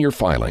 begin your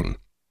filing.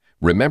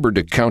 Remember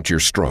to count your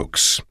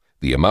strokes,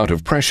 the amount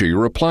of pressure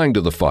you're applying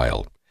to the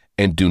file,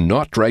 and do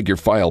not drag your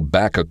file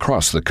back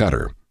across the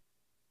cutter.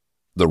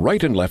 The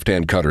right and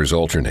left-hand cutters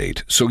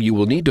alternate, so you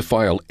will need to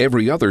file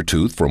every other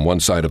tooth from one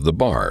side of the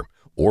bar,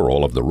 or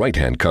all of the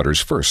right-hand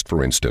cutters first,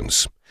 for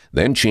instance.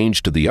 Then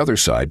change to the other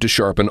side to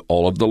sharpen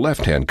all of the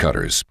left-hand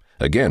cutters,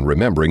 again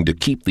remembering to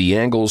keep the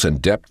angles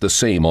and depth the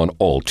same on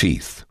all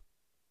teeth.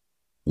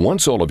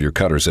 Once all of your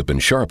cutters have been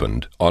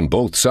sharpened, on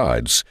both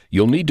sides,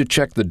 you'll need to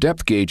check the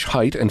depth gauge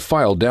height and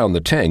file down the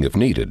tang if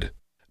needed.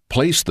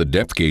 Place the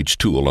depth gauge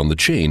tool on the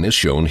chain as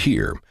shown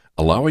here,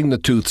 allowing the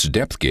tooth's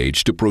depth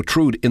gauge to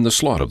protrude in the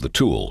slot of the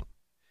tool.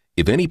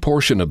 If any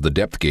portion of the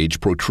depth gauge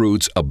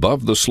protrudes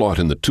above the slot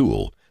in the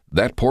tool,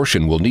 that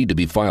portion will need to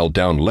be filed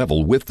down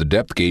level with the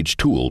depth gauge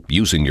tool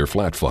using your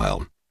flat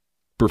file.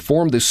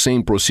 Perform this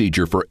same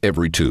procedure for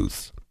every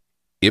tooth.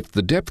 If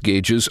the depth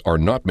gauges are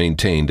not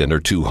maintained and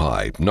are too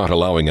high, not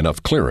allowing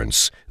enough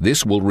clearance,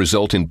 this will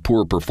result in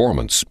poor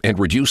performance and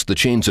reduce the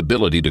chain's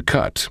ability to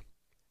cut.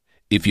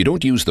 If you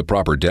don't use the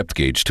proper depth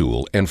gauge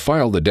tool and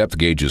file the depth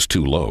gauges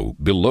too low,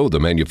 below the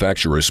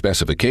manufacturer's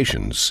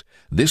specifications,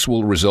 this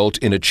will result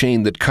in a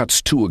chain that cuts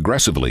too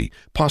aggressively,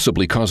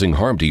 possibly causing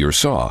harm to your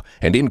saw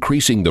and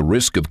increasing the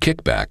risk of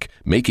kickback,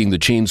 making the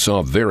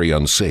chainsaw very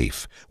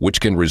unsafe, which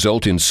can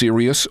result in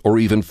serious or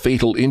even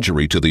fatal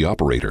injury to the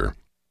operator.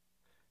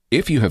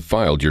 If you have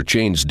filed your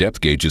chain's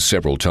depth gauges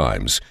several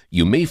times,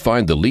 you may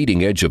find the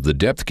leading edge of the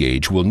depth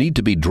gauge will need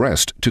to be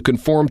dressed to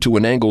conform to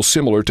an angle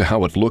similar to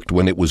how it looked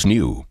when it was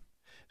new.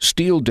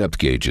 Steel depth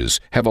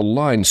gauges have a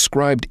line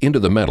scribed into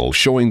the metal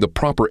showing the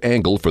proper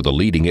angle for the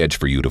leading edge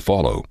for you to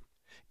follow.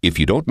 If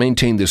you don't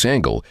maintain this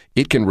angle,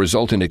 it can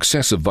result in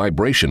excessive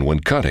vibration when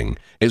cutting,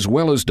 as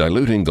well as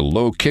diluting the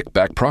low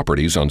kickback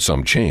properties on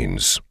some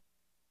chains.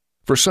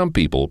 For some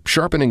people,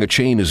 sharpening a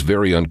chain is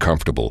very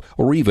uncomfortable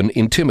or even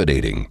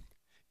intimidating.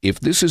 If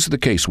this is the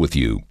case with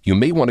you, you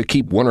may want to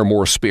keep one or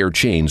more spare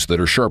chains that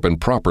are sharpened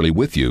properly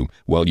with you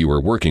while you are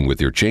working with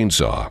your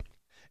chainsaw.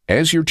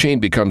 As your chain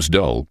becomes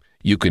dull,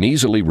 you can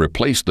easily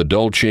replace the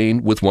dull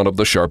chain with one of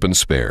the sharpened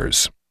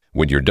spares.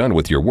 When you're done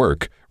with your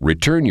work,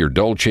 return your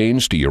dull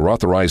chains to your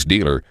authorized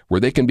dealer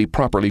where they can be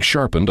properly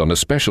sharpened on a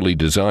specially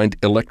designed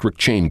electric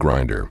chain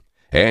grinder,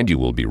 and you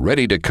will be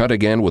ready to cut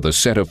again with a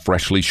set of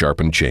freshly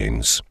sharpened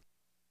chains.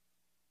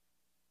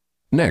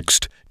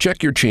 Next,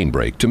 check your chain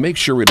brake to make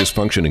sure it is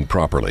functioning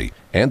properly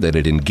and that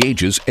it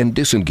engages and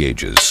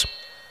disengages.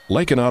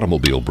 Like an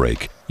automobile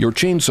brake, your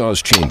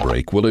chainsaw's chain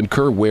brake will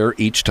incur wear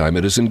each time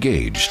it is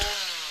engaged.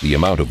 The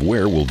amount of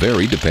wear will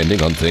vary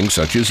depending on things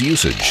such as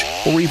usage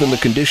or even the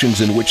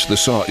conditions in which the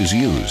saw is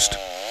used.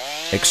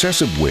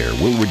 Excessive wear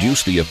will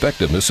reduce the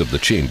effectiveness of the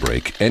chain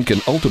brake and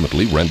can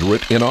ultimately render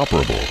it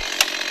inoperable.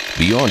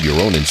 Beyond your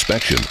own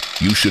inspection,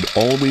 you should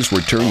always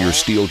return your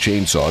Stihl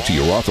chainsaw to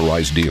your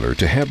authorized dealer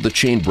to have the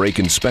chain brake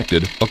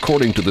inspected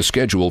according to the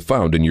schedule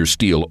found in your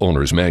Stihl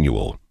owner's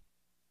manual.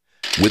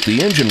 With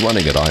the engine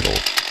running at idle,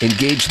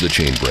 engage the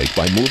chain brake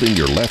by moving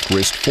your left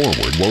wrist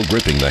forward while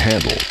gripping the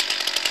handle.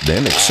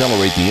 Then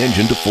accelerate the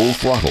engine to full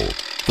throttle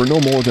for no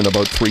more than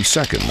about 3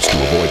 seconds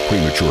to avoid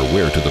premature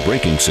wear to the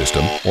braking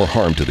system or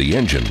harm to the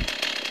engine.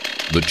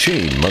 The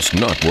chain must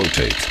not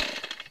rotate.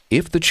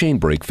 If the chain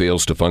brake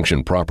fails to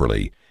function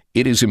properly,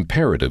 it is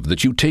imperative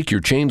that you take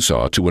your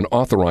chainsaw to an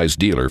authorized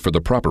dealer for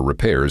the proper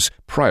repairs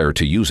prior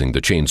to using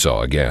the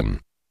chainsaw again.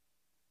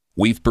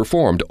 We've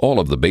performed all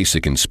of the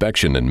basic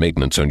inspection and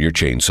maintenance on your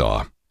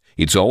chainsaw.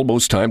 It's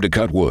almost time to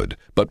cut wood,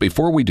 but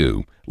before we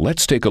do,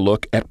 let's take a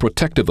look at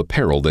protective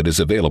apparel that is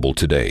available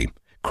today,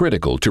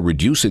 critical to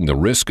reducing the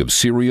risk of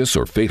serious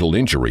or fatal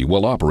injury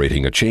while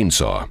operating a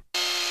chainsaw.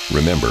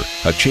 Remember,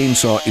 a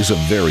chainsaw is a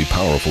very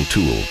powerful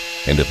tool,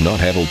 and if not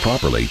handled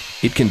properly,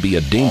 it can be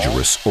a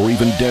dangerous or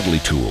even deadly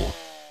tool.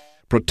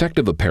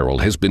 Protective apparel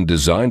has been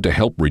designed to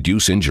help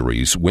reduce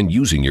injuries when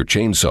using your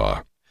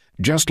chainsaw.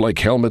 Just like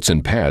helmets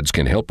and pads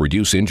can help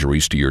reduce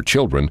injuries to your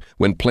children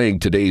when playing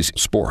today's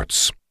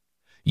sports.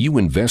 You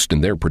invest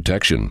in their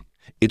protection.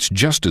 It's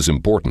just as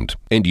important,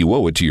 and you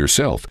owe it to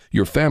yourself,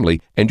 your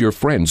family, and your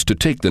friends to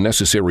take the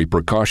necessary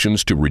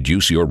precautions to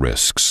reduce your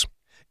risks.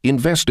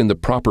 Invest in the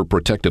proper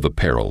protective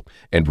apparel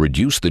and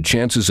reduce the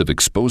chances of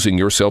exposing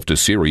yourself to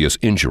serious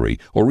injury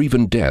or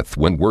even death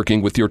when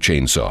working with your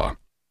chainsaw.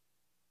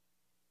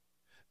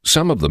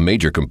 Some of the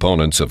major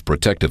components of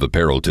protective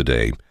apparel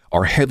today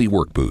are heavy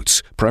work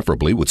boots,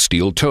 preferably with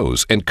steel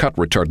toes and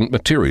cut-retardant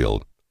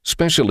material.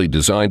 Specially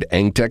designed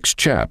Angtex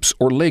chaps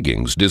or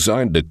leggings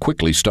designed to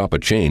quickly stop a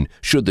chain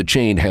should the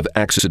chain have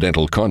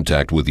accidental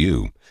contact with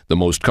you, the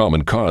most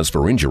common cause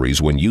for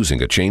injuries when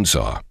using a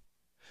chainsaw.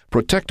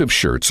 Protective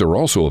shirts are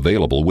also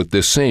available with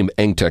this same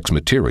Angtex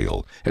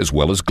material, as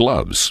well as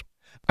gloves,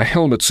 a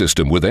helmet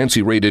system with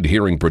ANSI-rated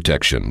hearing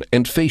protection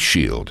and face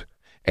shield,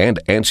 and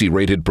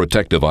ANSI-rated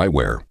protective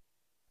eyewear.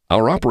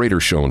 Our operator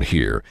shown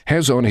here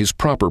has on his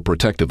proper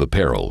protective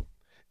apparel.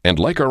 And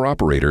like our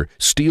operator,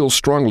 Steele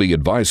strongly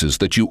advises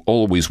that you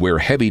always wear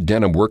heavy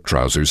denim work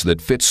trousers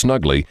that fit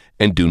snugly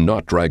and do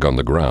not drag on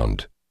the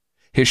ground.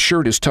 His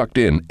shirt is tucked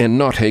in and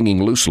not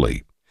hanging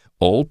loosely.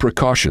 All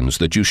precautions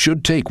that you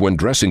should take when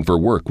dressing for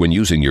work when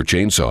using your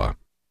chainsaw.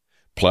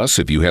 Plus,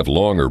 if you have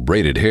long or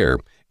braided hair,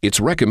 it's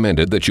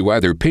recommended that you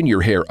either pin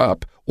your hair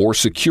up or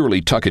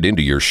securely tuck it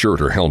into your shirt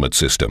or helmet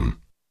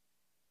system.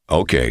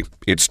 Okay,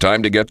 it's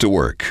time to get to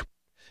work.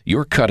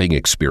 Your cutting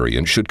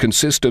experience should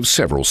consist of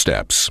several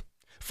steps.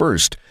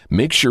 First,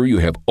 make sure you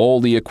have all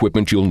the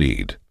equipment you'll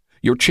need.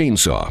 Your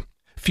chainsaw,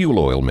 fuel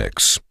oil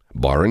mix,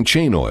 bar and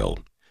chain oil,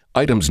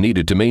 items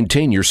needed to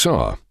maintain your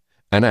saw,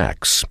 an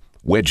axe,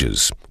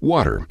 wedges,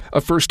 water,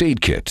 a first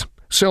aid kit,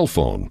 cell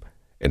phone,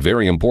 and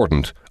very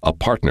important, a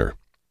partner.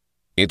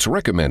 It's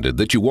recommended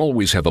that you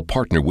always have a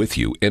partner with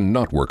you and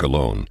not work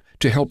alone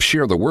to help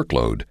share the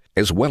workload,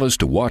 as well as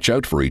to watch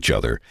out for each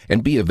other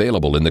and be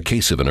available in the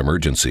case of an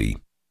emergency.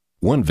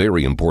 One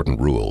very important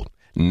rule: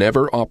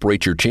 never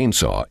operate your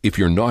chainsaw if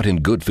you're not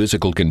in good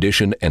physical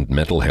condition and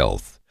mental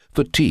health,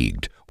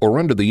 fatigued, or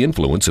under the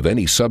influence of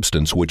any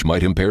substance which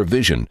might impair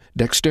vision,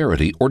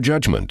 dexterity, or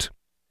judgment.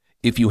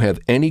 If you have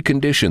any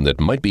condition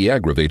that might be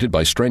aggravated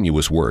by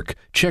strenuous work,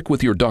 check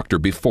with your doctor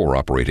before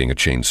operating a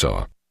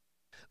chainsaw.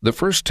 The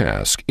first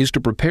task is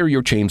to prepare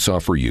your chainsaw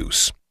for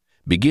use.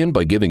 Begin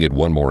by giving it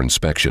one more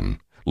inspection,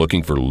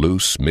 looking for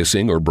loose,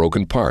 missing, or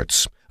broken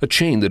parts, a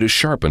chain that is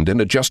sharpened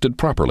and adjusted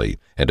properly,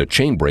 and a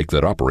chain brake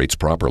that operates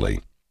properly.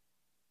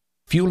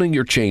 Fueling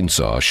your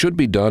chainsaw should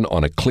be done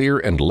on a clear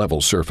and level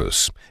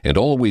surface, and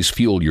always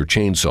fuel your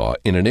chainsaw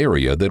in an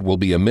area that will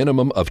be a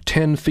minimum of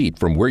 10 feet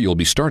from where you'll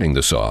be starting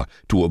the saw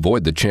to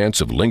avoid the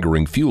chance of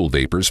lingering fuel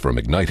vapors from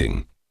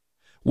igniting.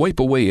 Wipe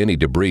away any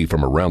debris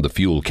from around the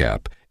fuel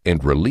cap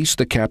and release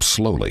the cap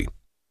slowly.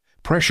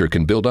 Pressure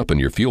can build up in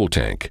your fuel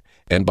tank,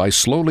 and by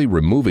slowly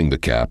removing the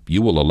cap,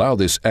 you will allow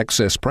this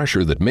excess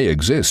pressure that may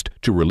exist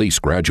to release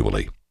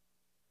gradually.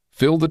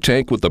 Fill the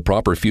tank with the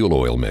proper fuel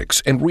oil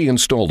mix and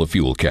reinstall the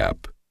fuel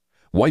cap.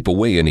 Wipe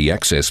away any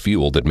excess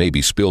fuel that may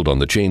be spilled on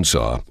the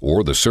chainsaw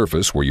or the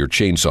surface where your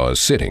chainsaw is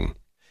sitting.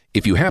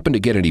 If you happen to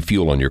get any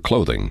fuel on your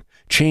clothing,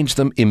 change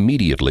them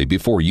immediately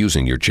before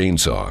using your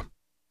chainsaw.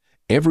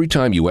 Every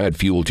time you add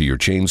fuel to your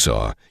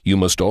chainsaw, you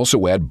must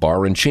also add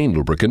bar and chain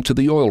lubricant to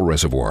the oil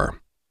reservoir.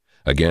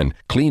 Again,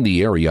 clean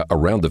the area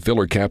around the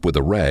filler cap with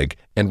a rag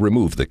and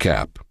remove the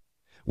cap.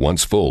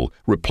 Once full,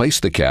 replace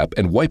the cap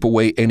and wipe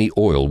away any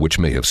oil which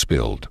may have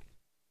spilled.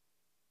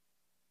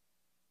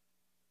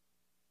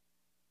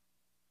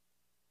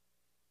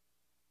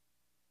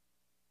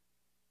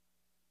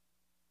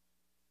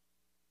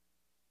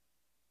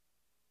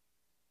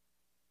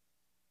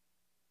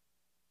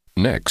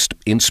 Next,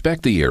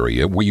 inspect the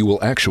area where you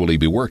will actually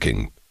be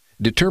working.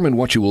 Determine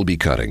what you will be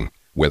cutting,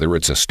 whether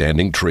it's a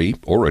standing tree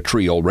or a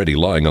tree already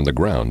lying on the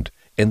ground,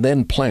 and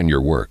then plan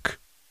your work.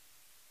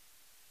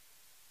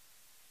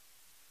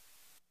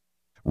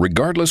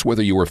 Regardless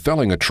whether you are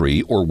felling a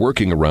tree or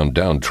working around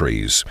downed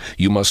trees,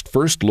 you must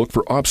first look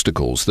for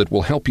obstacles that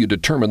will help you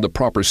determine the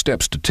proper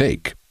steps to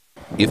take.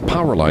 If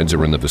power lines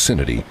are in the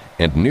vicinity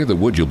and near the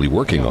wood you'll be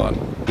working on,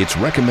 it's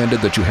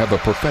recommended that you have a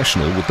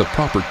professional with the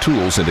proper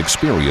tools and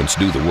experience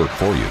do the work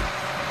for you.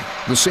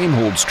 The same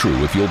holds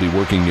true if you'll be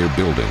working near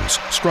buildings,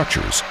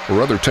 structures,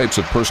 or other types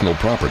of personal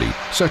property,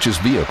 such as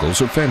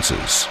vehicles or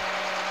fences.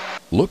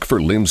 Look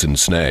for limbs and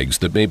snags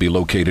that may be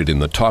located in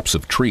the tops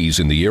of trees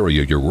in the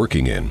area you're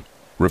working in,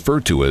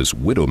 referred to as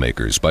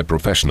widowmakers by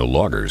professional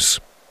loggers.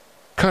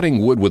 Cutting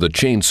wood with a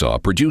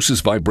chainsaw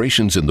produces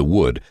vibrations in the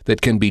wood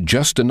that can be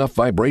just enough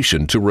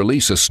vibration to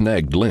release a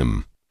snagged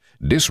limb.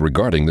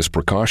 Disregarding this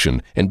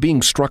precaution and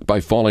being struck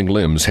by falling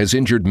limbs has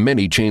injured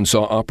many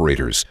chainsaw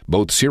operators,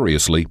 both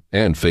seriously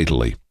and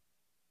fatally.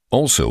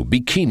 Also,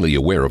 be keenly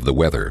aware of the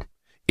weather.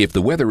 If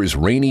the weather is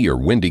rainy or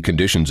windy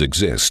conditions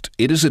exist,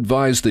 it is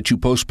advised that you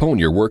postpone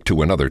your work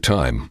to another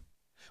time.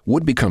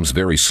 Wood becomes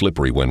very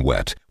slippery when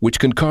wet, which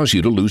can cause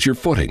you to lose your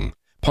footing,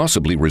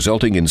 possibly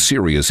resulting in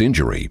serious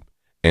injury.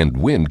 And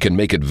wind can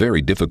make it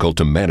very difficult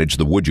to manage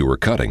the wood you are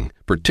cutting,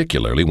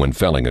 particularly when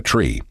felling a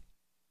tree.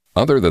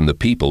 Other than the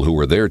people who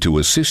are there to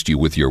assist you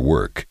with your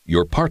work,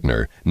 your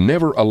partner,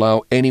 never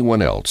allow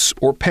anyone else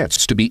or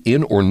pets to be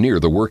in or near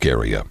the work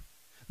area.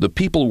 The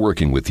people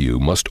working with you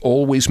must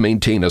always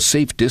maintain a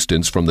safe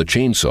distance from the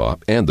chainsaw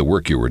and the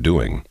work you are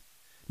doing.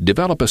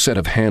 Develop a set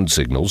of hand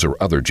signals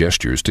or other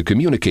gestures to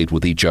communicate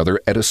with each other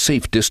at a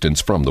safe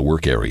distance from the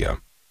work area.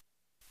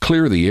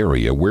 Clear the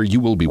area where you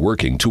will be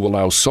working to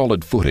allow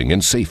solid footing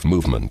and safe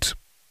movement.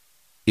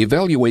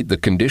 Evaluate the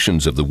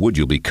conditions of the wood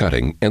you'll be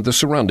cutting and the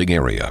surrounding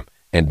area,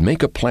 and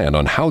make a plan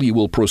on how you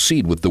will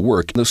proceed with the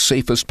work in the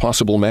safest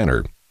possible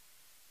manner.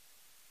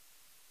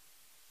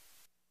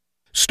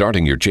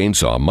 Starting your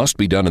chainsaw must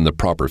be done in the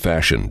proper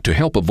fashion to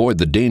help avoid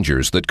the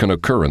dangers that can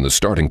occur in the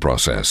starting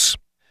process.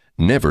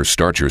 Never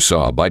start your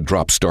saw by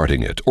drop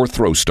starting it or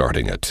throw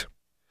starting it.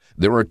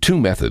 There are two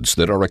methods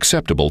that are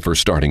acceptable for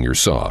starting your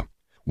saw.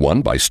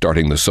 One by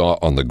starting the saw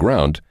on the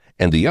ground,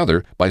 and the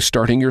other by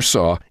starting your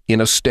saw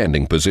in a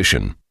standing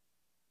position.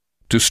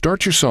 To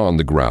start your saw on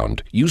the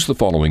ground, use the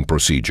following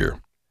procedure.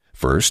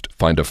 First,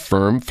 find a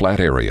firm, flat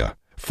area,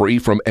 free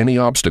from any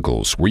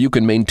obstacles where you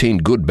can maintain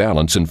good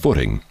balance and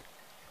footing.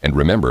 And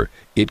remember,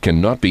 it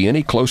cannot be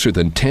any closer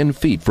than 10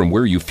 feet from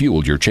where you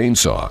fueled your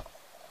chainsaw.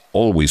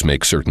 Always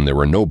make certain there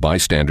are no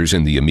bystanders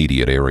in the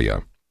immediate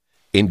area.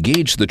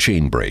 Engage the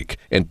chain brake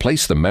and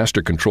place the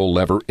master control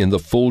lever in the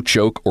full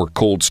choke or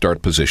cold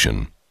start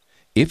position.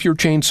 If your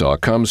chainsaw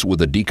comes with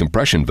a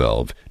decompression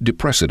valve,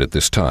 depress it at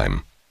this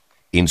time.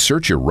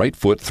 Insert your right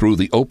foot through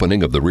the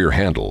opening of the rear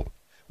handle.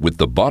 With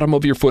the bottom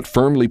of your foot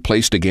firmly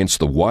placed against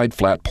the wide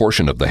flat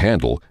portion of the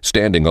handle,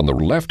 standing on the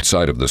left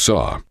side of the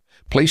saw,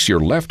 place your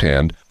left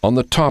hand on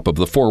the top of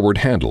the forward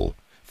handle,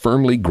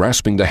 firmly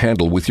grasping the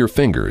handle with your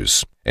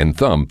fingers and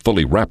thumb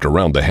fully wrapped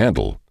around the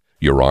handle,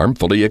 your arm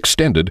fully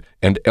extended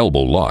and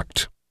elbow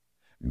locked.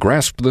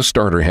 Grasp the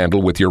starter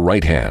handle with your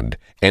right hand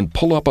and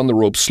pull up on the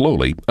rope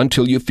slowly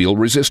until you feel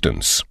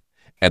resistance.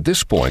 At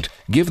this point,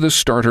 give the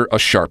starter a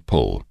sharp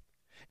pull.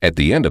 At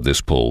the end of this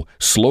pull,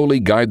 slowly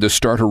guide the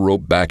starter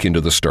rope back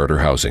into the starter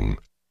housing.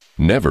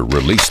 Never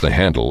release the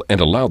handle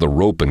and allow the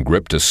rope and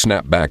grip to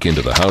snap back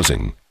into the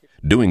housing.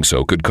 Doing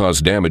so could cause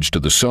damage to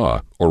the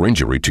saw or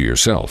injury to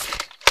yourself.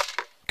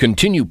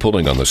 Continue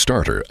pulling on the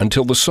starter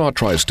until the saw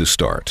tries to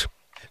start.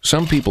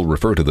 Some people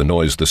refer to the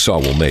noise the saw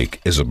will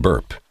make as a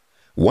burp.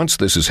 Once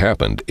this has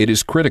happened, it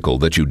is critical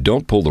that you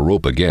don't pull the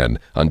rope again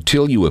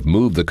until you have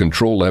moved the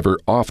control lever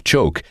off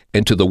choke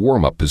and to the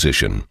warm-up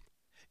position.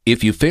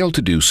 If you fail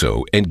to do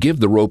so and give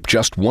the rope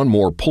just one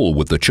more pull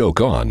with the choke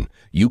on,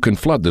 you can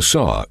flood the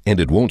saw and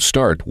it won't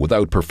start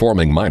without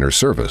performing minor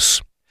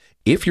service.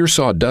 If your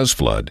saw does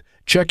flood,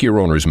 check your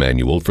owner's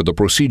manual for the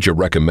procedure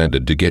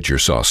recommended to get your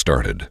saw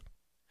started.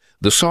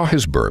 The saw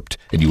has burped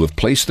and you have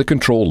placed the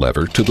control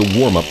lever to the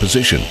warm-up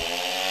position.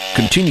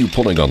 Continue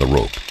pulling on the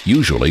rope.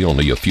 Usually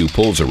only a few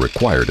pulls are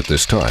required at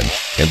this time,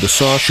 and the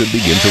saw should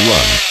begin to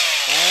run.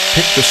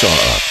 Pick the saw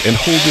up and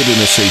hold it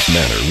in a safe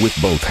manner with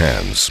both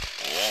hands.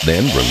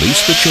 Then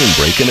release the chain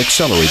brake and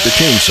accelerate the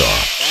chainsaw.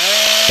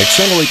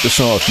 Accelerate the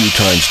saw a few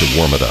times to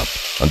warm it up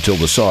until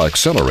the saw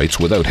accelerates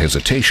without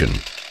hesitation.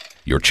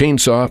 Your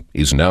chainsaw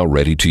is now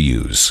ready to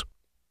use.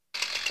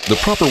 The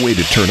proper way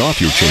to turn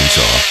off your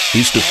chainsaw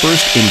is to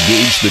first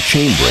engage the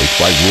chain brake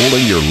by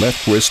rolling your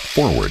left wrist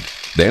forward.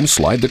 Then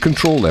slide the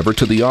control lever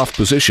to the off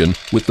position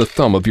with the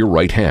thumb of your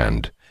right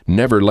hand,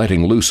 never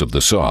letting loose of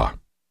the saw.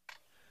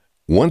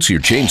 Once your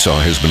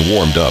chainsaw has been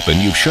warmed up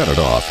and you've shut it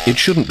off, it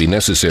shouldn't be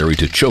necessary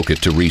to choke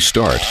it to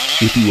restart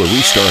if you are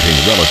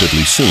restarting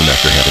relatively soon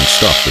after having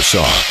stopped the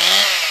saw.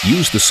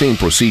 Use the same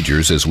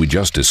procedures as we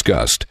just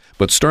discussed,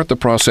 but start the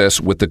process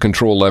with the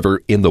control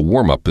lever in the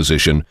warm-up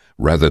position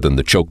rather than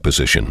the choke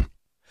position.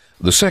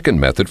 The second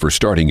method for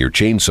starting your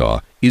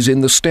chainsaw is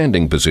in the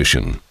standing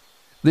position.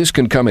 This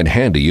can come in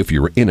handy if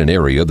you're in an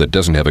area that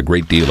doesn't have a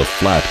great deal of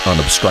flat,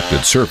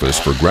 unobstructed surface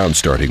for ground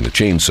starting the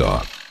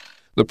chainsaw.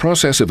 The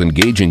process of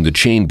engaging the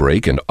chain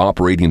brake and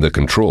operating the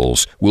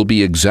controls will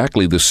be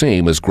exactly the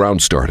same as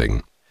ground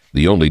starting.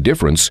 The only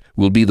difference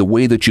will be the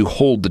way that you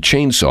hold the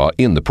chainsaw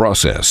in the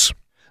process.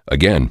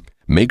 Again,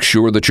 make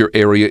sure that your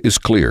area is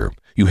clear,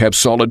 you have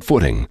solid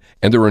footing,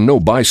 and there are no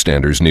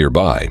bystanders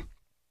nearby.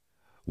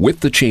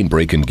 With the chain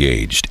brake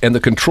engaged and the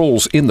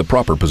controls in the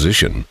proper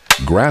position,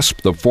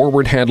 grasp the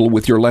forward handle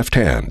with your left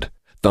hand,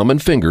 thumb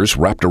and fingers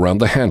wrapped around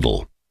the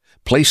handle.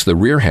 Place the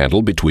rear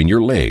handle between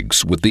your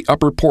legs, with the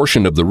upper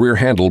portion of the rear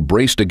handle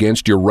braced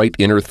against your right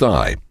inner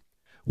thigh.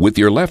 With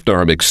your left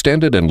arm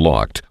extended and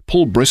locked,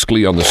 pull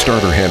briskly on the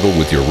starter handle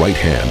with your right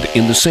hand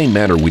in the same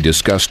manner we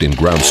discussed in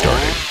ground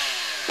starting.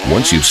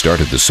 Once you've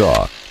started the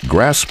saw,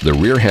 grasp the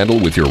rear handle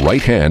with your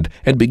right hand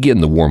and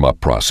begin the warm-up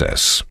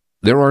process.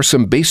 There are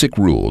some basic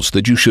rules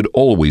that you should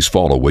always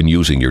follow when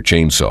using your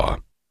chainsaw.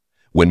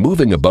 When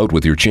moving about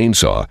with your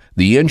chainsaw,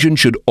 the engine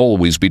should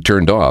always be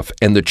turned off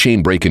and the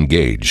chain brake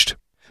engaged.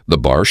 The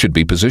bar should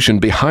be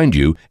positioned behind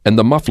you and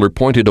the muffler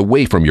pointed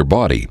away from your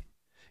body.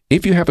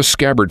 If you have a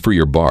scabbard for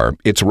your bar,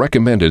 it's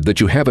recommended that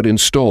you have it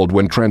installed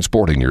when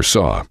transporting your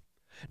saw.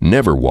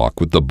 Never walk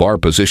with the bar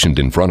positioned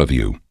in front of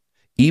you.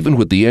 Even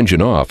with the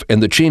engine off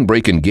and the chain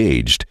brake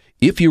engaged,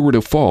 if you were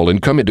to fall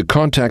and come into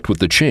contact with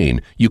the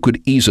chain, you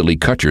could easily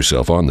cut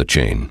yourself on the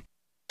chain.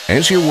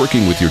 As you're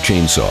working with your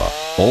chainsaw,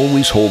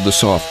 always hold the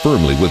saw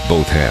firmly with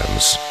both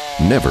hands.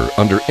 Never,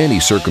 under any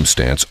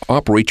circumstance,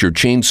 operate your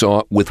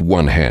chainsaw with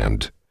one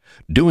hand.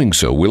 Doing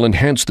so will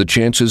enhance the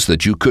chances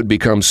that you could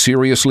become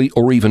seriously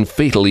or even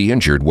fatally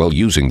injured while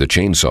using the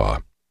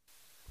chainsaw.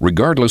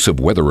 Regardless of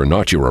whether or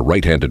not you're a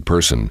right-handed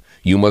person,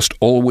 you must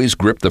always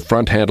grip the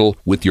front handle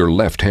with your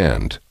left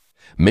hand.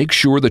 Make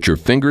sure that your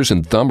fingers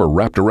and thumb are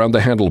wrapped around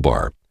the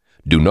handlebar.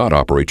 Do not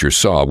operate your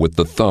saw with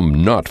the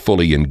thumb not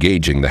fully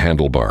engaging the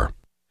handlebar.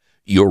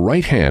 Your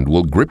right hand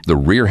will grip the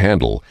rear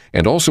handle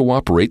and also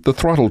operate the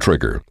throttle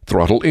trigger,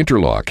 throttle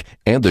interlock,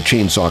 and the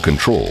chainsaw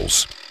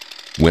controls.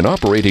 When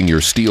operating your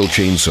Stihl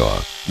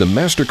chainsaw, the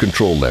master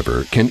control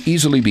lever can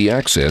easily be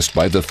accessed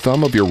by the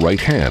thumb of your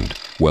right hand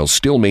while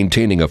still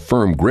maintaining a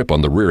firm grip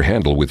on the rear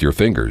handle with your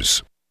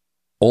fingers.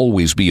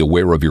 Always be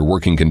aware of your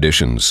working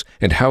conditions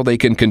and how they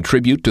can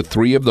contribute to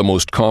three of the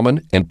most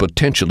common and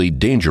potentially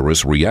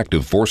dangerous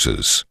reactive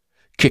forces: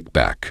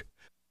 kickback,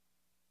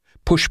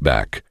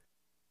 pushback,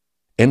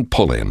 and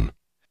pull-in.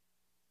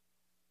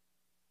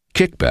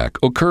 Kickback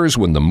occurs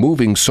when the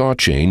moving saw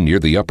chain near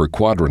the upper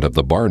quadrant of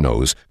the bar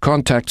nose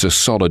contacts a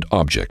solid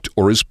object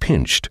or is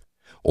pinched,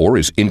 or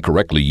is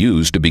incorrectly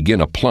used to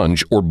begin a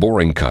plunge or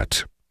boring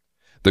cut.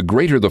 The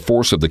greater the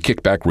force of the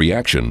kickback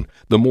reaction,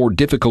 the more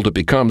difficult it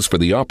becomes for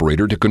the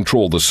operator to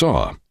control the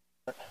saw.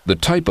 The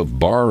type of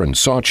bar and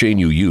saw chain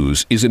you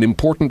use is an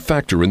important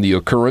factor in the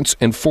occurrence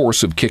and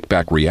force of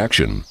kickback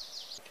reaction.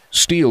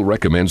 Stihl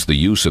recommends the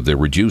use of their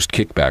reduced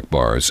kickback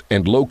bars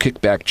and low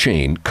kickback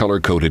chain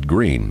color-coded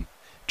green.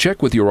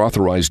 Check with your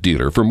authorized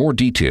dealer for more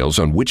details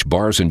on which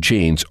bars and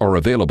chains are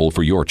available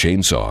for your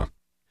chainsaw.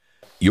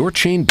 Your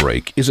chain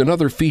brake is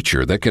another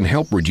feature that can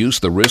help reduce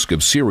the risk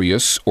of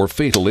serious or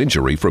fatal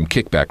injury from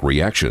kickback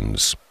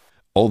reactions.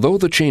 Although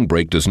the chain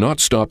brake does not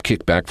stop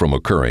kickback from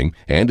occurring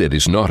and it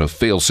is not a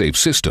fail-safe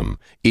system,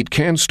 it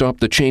can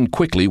stop the chain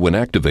quickly when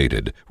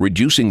activated,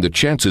 reducing the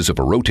chances of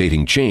a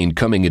rotating chain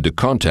coming into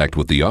contact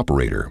with the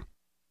operator.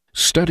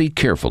 Study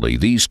carefully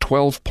these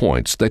 12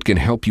 points that can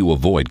help you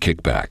avoid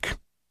kickback.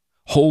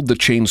 Hold the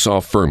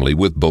chainsaw firmly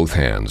with both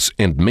hands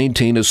and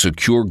maintain a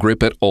secure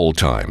grip at all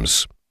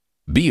times.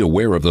 Be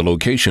aware of the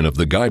location of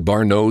the guide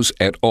bar nose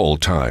at all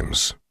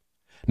times.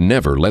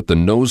 Never let the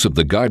nose of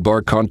the guide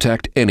bar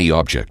contact any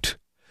object.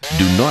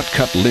 Do not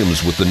cut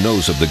limbs with the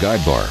nose of the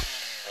guide bar.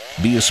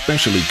 Be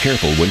especially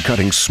careful when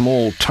cutting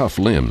small, tough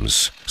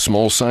limbs,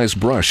 small-sized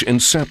brush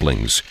and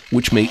saplings,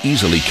 which may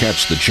easily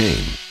catch the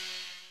chain.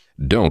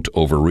 Don't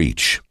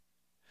overreach.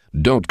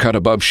 Don't cut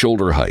above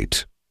shoulder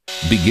height.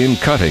 Begin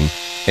cutting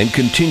and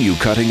continue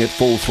cutting at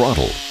full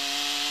throttle.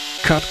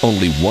 Cut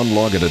only one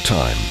log at a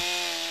time.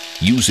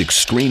 Use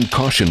extreme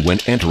caution when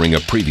entering a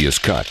previous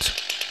cut.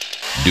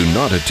 Do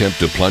not attempt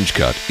to plunge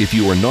cut if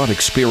you are not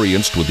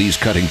experienced with these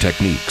cutting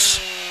techniques.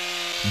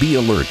 Be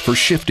alert for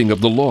shifting of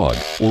the log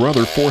or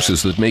other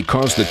forces that may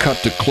cause the cut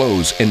to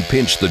close and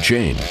pinch the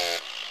chain.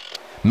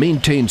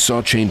 Maintain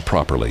saw chain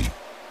properly.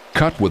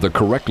 Cut with a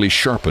correctly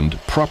sharpened,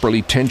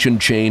 properly tensioned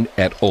chain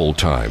at all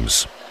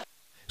times.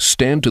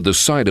 Stand to the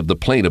side of the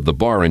plane of the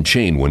bar and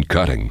chain when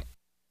cutting.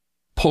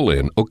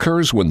 Pull-in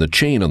occurs when the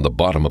chain on the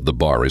bottom of the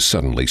bar is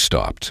suddenly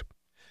stopped.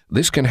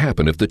 This can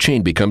happen if the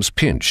chain becomes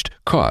pinched,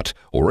 caught,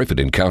 or if it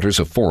encounters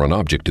a foreign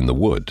object in the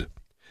wood.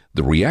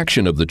 The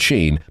reaction of the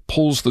chain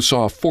pulls the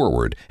saw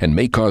forward and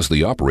may cause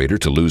the operator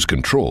to lose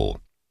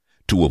control.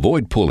 To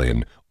avoid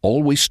pull-in,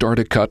 always start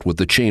a cut with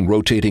the chain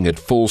rotating at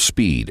full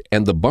speed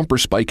and the bumper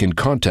spike in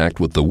contact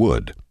with the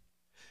wood.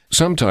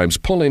 Sometimes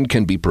pull-in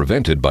can be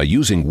prevented by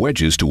using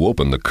wedges to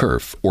open the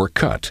kerf or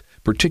cut,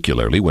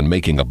 particularly when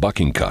making a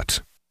bucking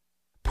cut.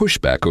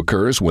 Pushback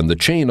occurs when the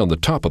chain on the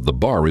top of the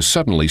bar is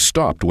suddenly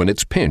stopped when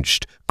it's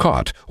pinched,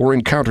 caught, or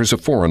encounters a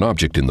foreign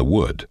object in the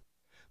wood.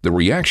 The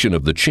reaction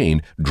of the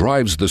chain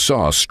drives the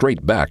saw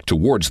straight back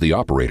towards the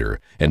operator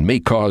and may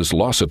cause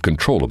loss of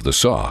control of the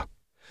saw.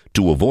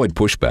 To avoid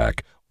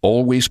pushback,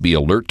 always be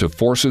alert to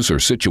forces or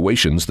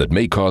situations that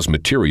may cause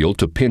material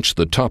to pinch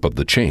the top of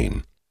the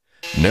chain.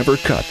 Never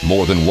cut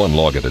more than one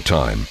log at a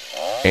time.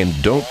 And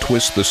don't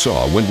twist the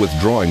saw when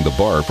withdrawing the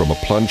bar from a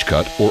plunge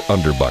cut or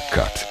underbuck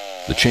cut.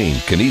 The chain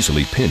can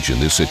easily pinch in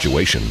this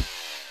situation.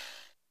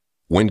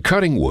 When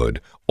cutting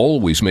wood,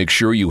 Always make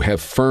sure you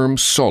have firm,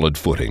 solid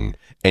footing,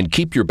 and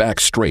keep your back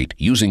straight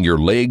using your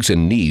legs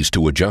and knees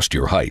to adjust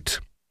your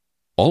height.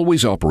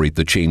 Always operate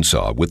the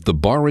chainsaw with the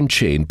bar and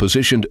chain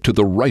positioned to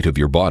the right of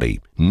your body,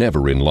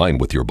 never in line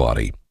with your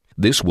body.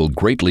 This will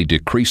greatly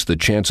decrease the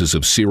chances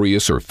of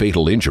serious or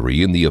fatal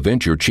injury in the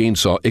event your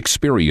chainsaw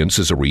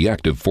experiences a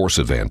reactive force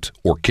event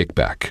or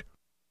kickback.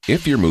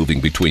 If you're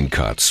moving between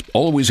cuts,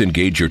 always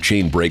engage your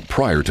chain brake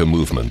prior to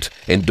movement,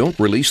 and don't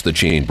release the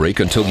chain brake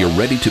until you're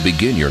ready to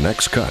begin your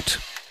next cut.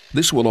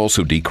 This will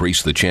also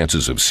decrease the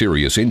chances of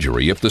serious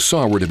injury if the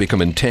saw were to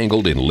become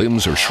entangled in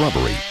limbs or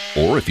shrubbery,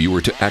 or if you were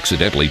to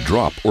accidentally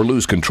drop or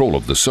lose control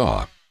of the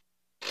saw.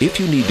 If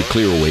you need to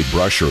clear away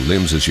brush or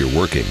limbs as you're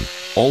working,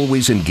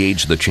 always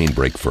engage the chain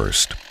brake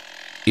first.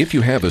 If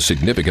you have a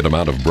significant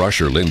amount of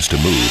brush or limbs to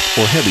move,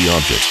 or heavy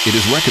objects, it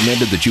is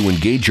recommended that you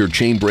engage your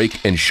chain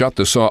brake and shut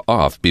the saw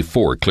off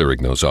before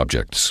clearing those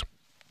objects.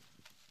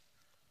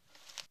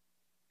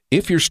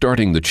 If you're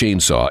starting the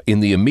chainsaw in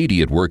the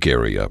immediate work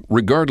area,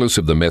 regardless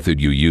of the method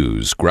you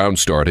use, ground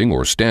starting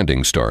or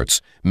standing starts,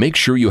 make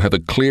sure you have a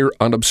clear,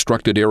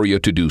 unobstructed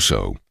area to do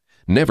so.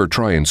 Never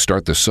try and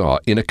start the saw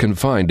in a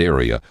confined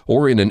area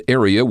or in an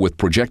area with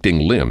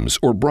projecting limbs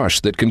or brush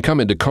that can come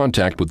into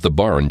contact with the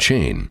bar and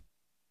chain.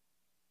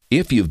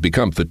 If you've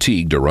become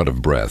fatigued or out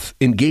of breath,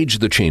 engage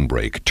the chain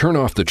brake, turn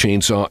off the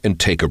chainsaw, and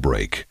take a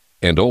break.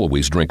 And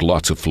always drink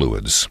lots of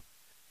fluids.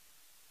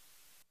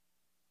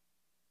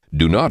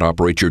 Do not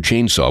operate your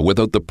chainsaw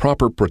without the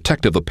proper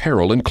protective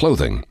apparel and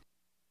clothing.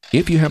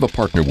 If you have a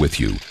partner with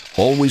you,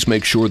 always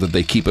make sure that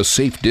they keep a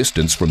safe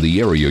distance from the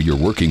area you're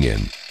working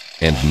in,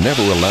 and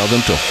never allow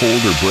them to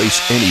hold or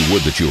brace any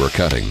wood that you are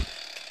cutting.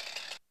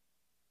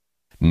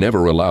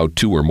 Never allow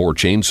 2 or more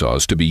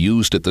chainsaws to be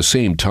used at the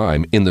same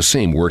time in the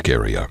same work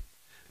area.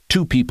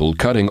 2 people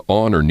cutting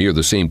on or near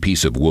the same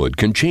piece of wood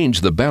can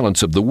change the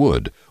balance of the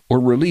wood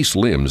or release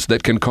limbs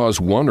that can cause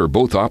one or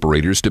both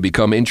operators to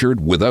become injured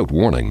without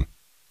warning.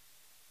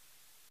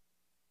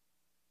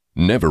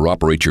 Never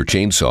operate your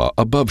chainsaw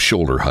above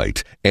shoulder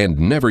height, and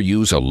never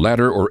use a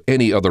ladder or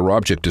any other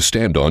object to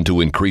stand on to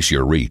increase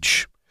your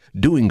reach.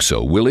 Doing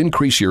so will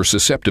increase your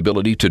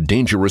susceptibility to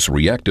dangerous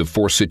reactive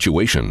force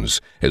situations,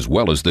 as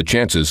well as the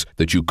chances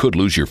that you could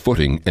lose your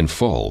footing and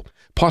fall,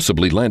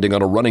 possibly landing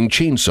on a running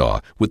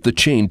chainsaw with the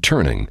chain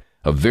turning,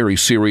 a very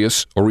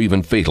serious or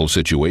even fatal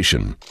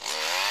situation.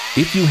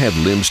 If you have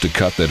limbs to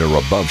cut that are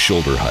above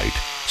shoulder height,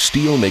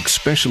 Stihl makes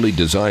specially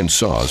designed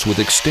saws with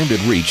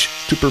extended reach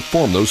to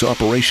perform those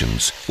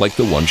operations, like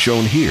the one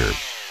shown here.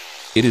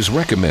 It is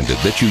recommended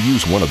that you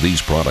use one of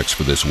these products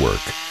for this work,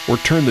 or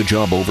turn the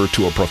job over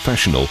to a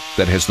professional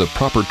that has the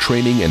proper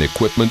training and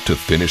equipment to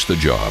finish the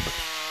job.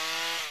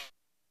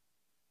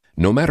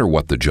 No matter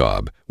what the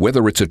job,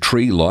 whether it's a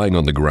tree lying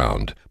on the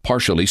ground,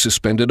 partially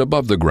suspended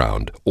above the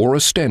ground, or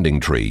a standing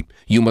tree,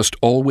 you must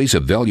always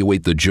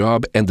evaluate the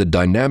job and the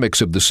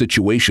dynamics of the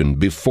situation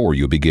before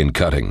you begin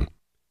cutting.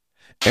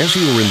 As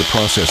you are in the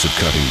process of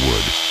cutting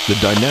wood,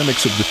 the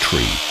dynamics of the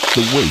tree,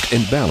 the weight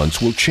and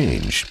balance will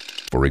change.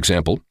 For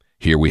example,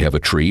 here we have a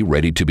tree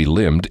ready to be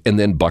limbed and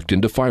then bucked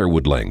into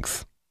firewood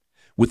length.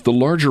 With the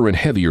larger and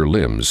heavier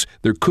limbs,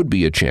 there could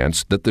be a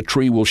chance that the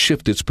tree will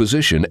shift its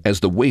position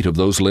as the weight of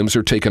those limbs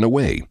are taken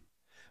away.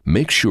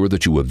 Make sure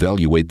that you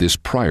evaluate this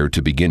prior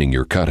to beginning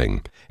your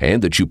cutting,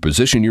 and that you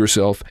position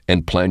yourself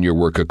and plan your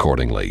work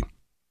accordingly.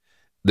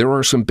 There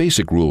are some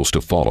basic rules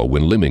to follow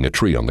when limbing a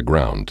tree on the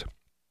ground.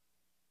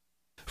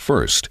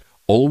 First,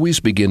 always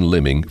begin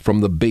limbing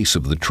from the base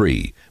of the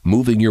tree,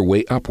 moving your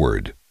way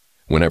upward.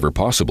 Whenever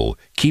possible,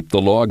 keep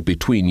the log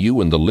between you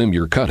and the limb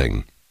you're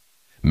cutting.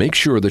 Make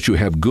sure that you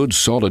have good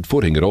solid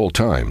footing at all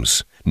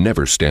times.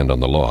 Never stand on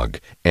the log,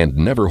 and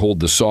never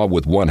hold the saw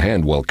with one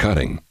hand while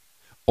cutting.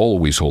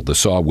 Always hold the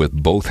saw with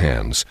both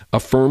hands, a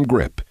firm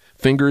grip,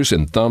 fingers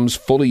and thumbs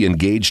fully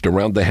engaged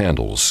around the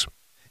handles.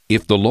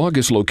 If the log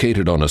is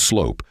located on a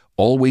slope,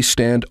 always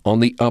stand on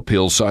the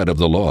uphill side of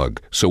the log,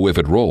 so if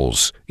it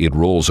rolls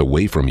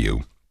away from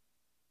you.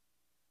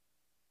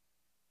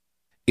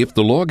 If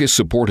the log is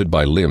supported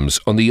by limbs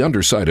on the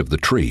underside of the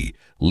tree,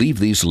 leave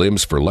these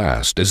limbs for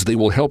last, as they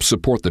will help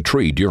support the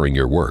tree during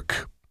your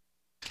work.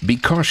 Be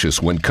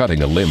cautious when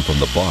cutting a limb from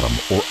the bottom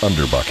or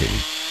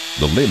underbucking.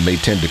 The limb may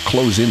tend to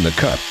close in the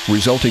cut,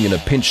 resulting in a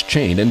pinched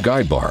chain and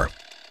guide bar.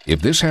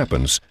 If this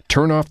happens,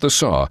 turn off the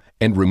saw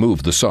and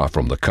remove the saw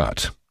from the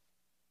cut.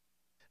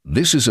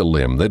 This is a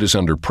limb that is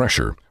under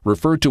pressure,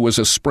 referred to as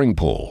a spring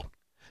pull.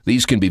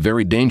 These can be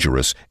very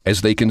dangerous, as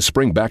they can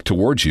spring back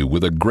towards you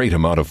with a great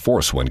amount of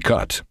force when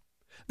cut.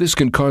 This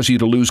can cause you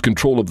to lose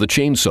control of the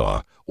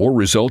chainsaw or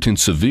result in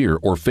severe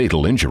or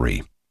fatal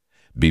injury.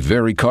 Be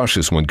very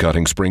cautious when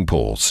cutting spring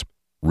pulls.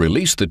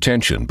 Release the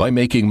tension by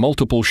making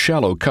multiple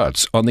shallow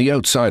cuts on the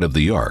outside of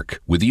the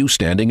arc, with you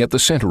standing at the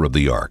center of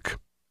the arc.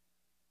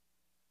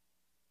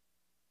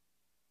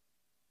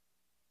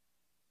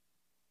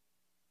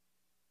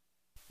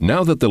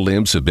 Now that the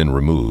limbs have been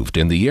removed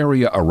and the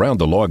area around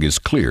the log is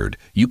cleared,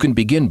 you can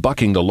begin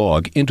bucking the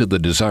log into the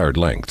desired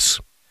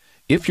lengths.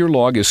 If your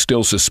log is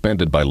still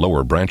suspended by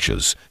lower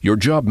branches, your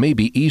job may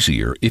be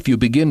easier if you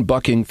begin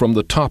bucking from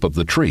the top of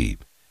the tree,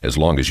 as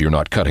long as you're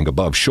not cutting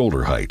above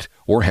shoulder height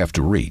or have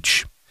to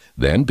reach.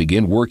 Then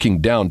begin working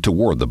down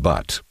toward the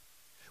butt.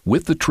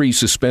 With the tree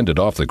suspended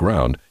off the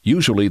ground,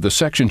 usually the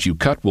sections you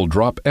cut will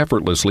drop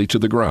effortlessly to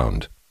the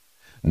ground.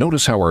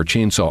 Notice how our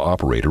chainsaw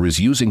operator is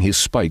using his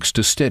spikes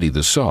to steady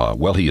the saw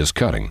while he is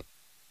cutting.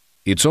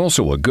 It's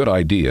also a good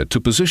idea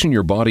to position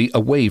your body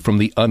away from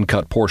the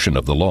uncut portion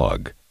of the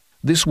log.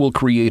 This will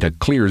create a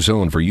clear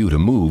zone for you to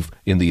move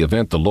in the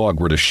event the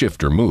log were to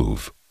shift or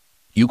move.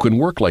 You can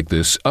work like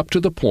this up to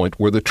the point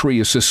where the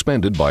tree is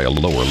suspended by a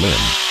lower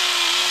limb.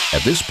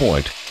 At this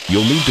point,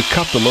 you'll need to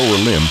cut the lower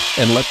limb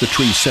and let the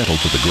tree settle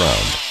to the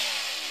ground.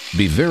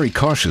 Be very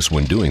cautious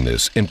when doing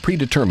this and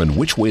predetermine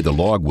which way the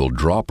log will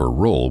drop or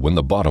roll when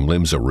the bottom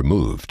limbs are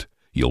removed.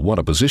 You'll want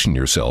to position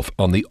yourself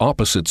on the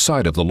opposite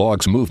side of the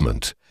log's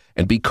movement.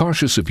 And be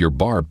cautious of your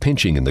bar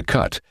pinching in the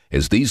cut,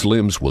 as these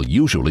limbs will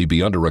usually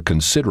be under a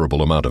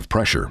considerable amount of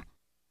pressure.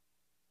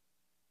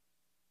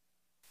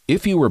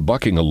 If you are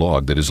bucking a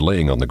log that is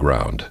laying on the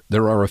ground,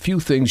 there are a few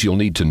things you'll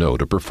need to know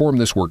to perform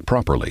this work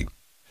properly.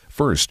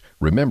 First,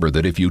 remember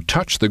that if you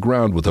touch the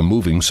ground with a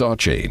moving saw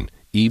chain,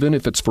 even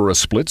if it's for a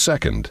split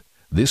second,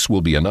 this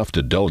will be enough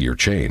to dull your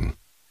chain.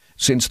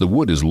 Since the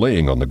wood is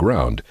laying on the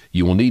ground,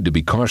 you will need to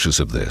be cautious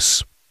of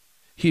this.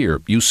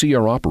 Here, you see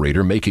our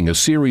operator making a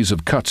series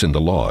of cuts in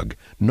the log,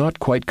 not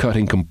quite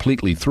cutting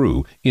completely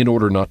through in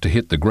order not to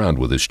hit the ground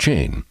with his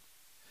chain.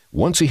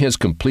 Once he has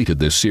completed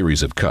this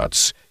series of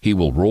cuts, he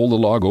will roll the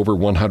log over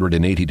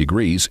 180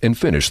 degrees and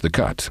finish the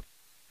cut.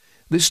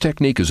 This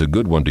technique is a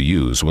good one to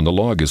use when the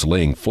log is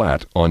laying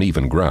flat on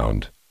even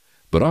ground.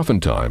 But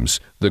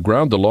oftentimes, the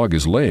ground the log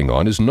is laying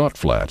on is not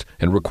flat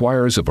and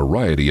requires a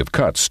variety of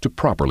cuts to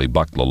properly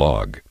buck the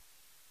log.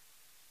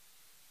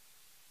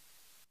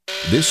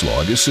 This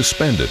log is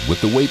suspended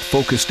with the weight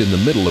focused in the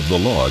middle of the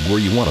log where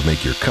you want to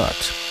make your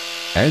cut.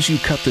 As you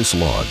cut this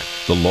log,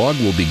 the log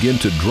will begin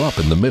to drop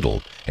in the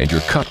middle and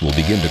your cut will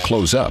begin to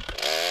close up.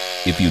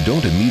 If you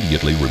don't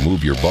immediately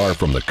remove your bar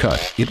from the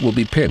cut, it will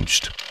be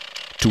pinched.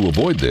 To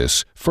avoid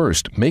this,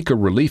 first make a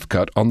relief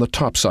cut on the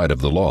top side of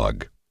the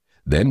log.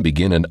 Then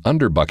begin an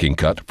underbucking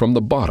cut from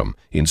the bottom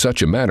in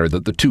such a manner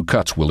that the two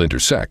cuts will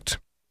intersect.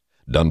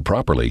 Done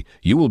properly,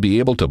 you will be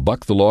able to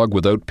buck the log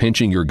without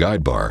pinching your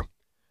guide bar.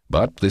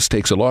 But this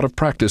takes a lot of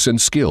practice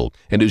and skill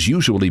and is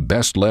usually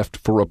best left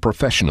for a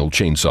professional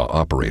chainsaw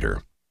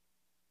operator.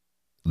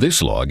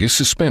 This log is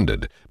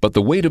suspended, but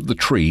the weight of the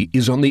tree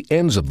is on the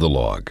ends of the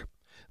log.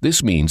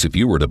 This means if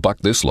you were to buck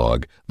this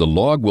log, the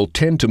log will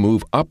tend to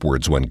move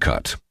upwards when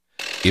cut.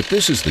 If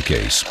this is the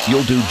case,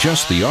 you'll do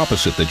just the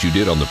opposite that you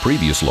did on the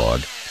previous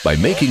log by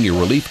making your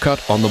relief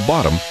cut on the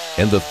bottom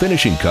and the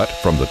finishing cut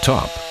from the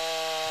top.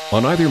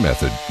 On either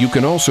method, you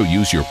can also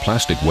use your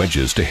plastic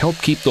wedges to help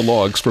keep the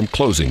logs from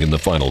closing in the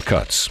final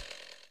cuts.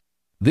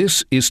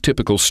 This is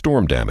typical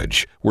storm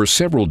damage, where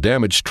several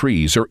damaged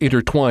trees are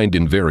intertwined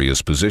in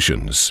various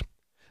positions.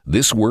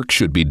 This work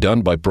should be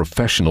done by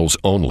professionals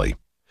only.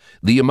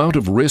 The amount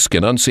of risk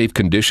and unsafe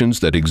conditions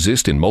that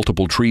exist in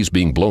multiple trees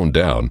being blown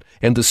down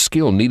and the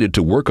skill needed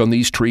to work on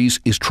these trees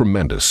is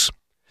tremendous.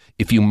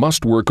 If you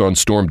must work on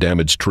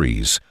storm-damaged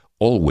trees,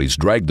 always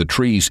drag the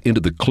trees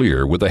into the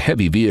clear with a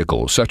heavy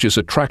vehicle such as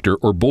a tractor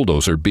or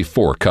bulldozer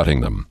before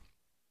cutting them.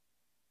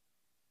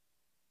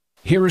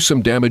 Here is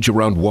some damage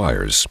around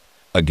wires.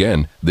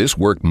 Again, this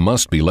work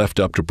must be left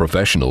up to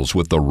professionals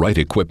with the right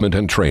equipment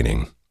and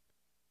training.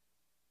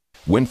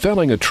 When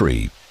felling a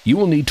tree, you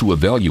will need to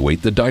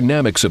evaluate the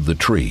dynamics of the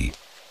tree,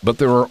 but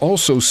there are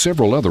also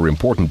several other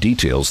important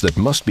details that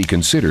must be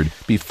considered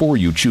before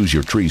you choose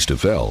your trees to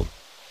fell.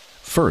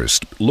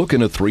 First, look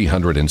in a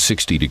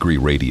 360-degree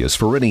radius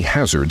for any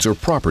hazards or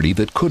property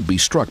that could be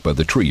struck by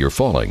the tree you're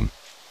falling.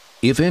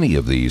 If any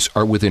of these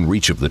are within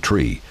reach of the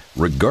tree,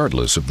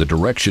 regardless of the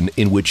direction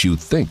in which you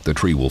think the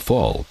tree will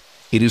fall,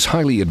 it is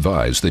highly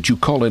advised that you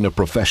call in a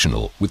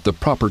professional with the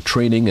proper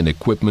training and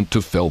equipment to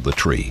fell the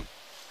tree.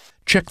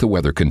 Check the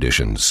weather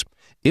conditions.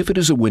 If it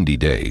is a windy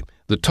day,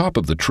 the top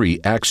of the tree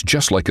acts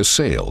just like a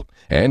sail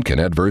and can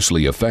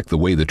adversely affect the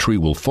way the tree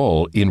will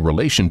fall in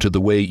relation to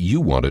the way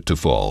you want it to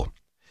fall.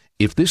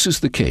 If this is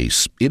the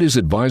case, it is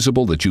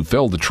advisable that you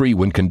fell the tree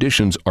when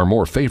conditions are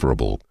more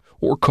favorable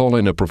or call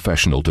in a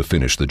professional to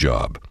finish the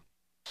job.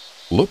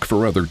 Look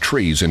for other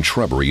trees and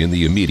shrubbery in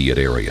the immediate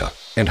area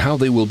and how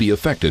they will be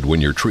affected when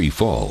your tree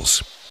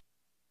falls.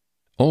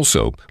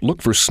 Also,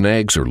 look for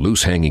snags or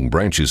loose hanging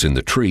branches in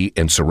the tree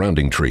and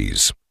surrounding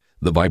trees.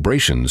 The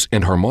vibrations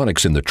and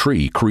harmonics in the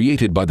tree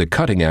created by the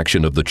cutting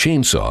action of the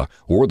chainsaw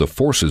or the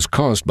forces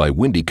caused by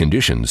windy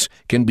conditions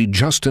can be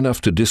just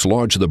enough to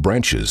dislodge the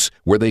branches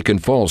where they can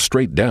fall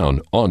straight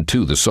down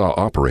onto the saw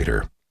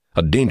operator,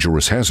 a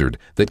dangerous hazard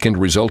that can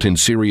result in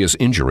serious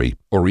injury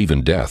or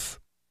even death.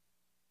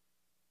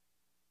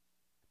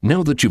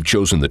 Now that you've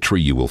chosen the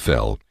tree you will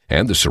fell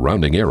and the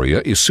surrounding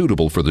area is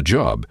suitable for the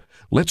job,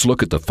 let's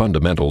look at the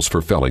fundamentals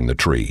for felling the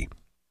tree.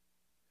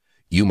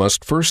 You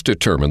must first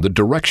determine the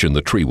direction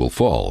the tree will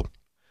fall.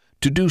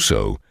 To do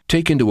so,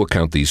 take into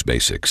account these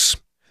basics: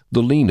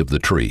 the lean of the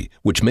tree,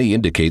 which may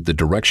indicate the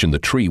direction the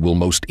tree will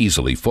most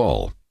easily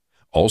fall.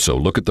 Also,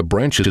 look at the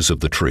branches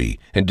of the tree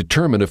and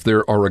determine if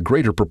there are a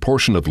greater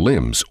proportion of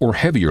limbs or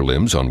heavier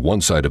limbs on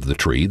one side of the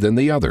tree than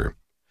the other.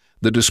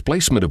 The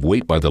displacement of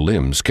weight by the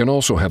limbs can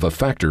also have a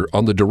factor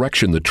on the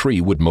direction the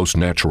tree would most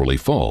naturally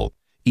fall,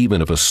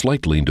 even if a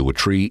slight lean to a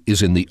tree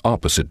is in the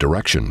opposite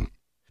direction.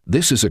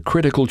 This is a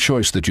critical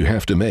choice that you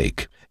have to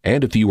make,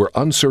 and if you are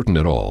uncertain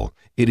at all,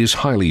 it is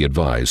highly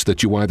advised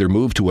that you either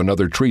move to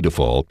another tree to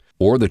fall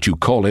or that you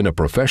call in a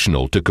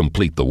professional to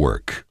complete the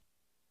work.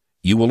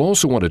 You will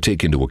also want to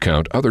take into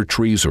account other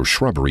trees or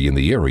shrubbery in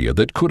the area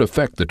that could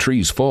affect the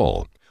tree's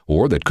fall,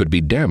 or that could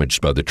be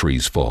damaged by the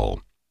tree's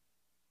fall.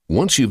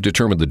 Once you've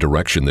determined the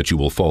direction that you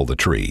will fall the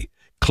tree,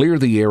 clear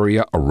the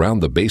area around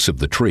the base of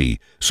the tree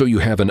so you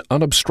have an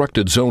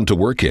unobstructed zone to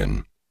work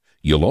in.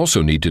 You'll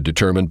also need to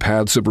determine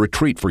paths of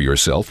retreat for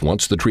yourself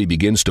once the tree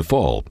begins to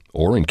fall,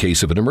 or in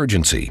case of an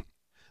emergency.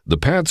 The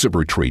paths of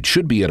retreat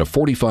should be at a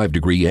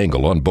 45-degree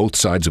angle on both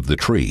sides of the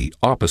tree,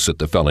 opposite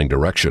the felling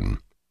direction.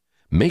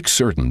 Make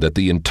certain that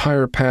the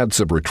entire paths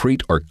of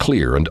retreat are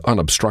clear and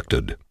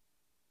unobstructed.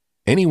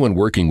 Anyone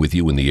working with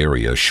you in the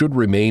area should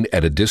remain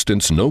at a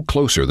distance no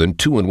closer than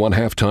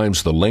 2½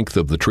 times the length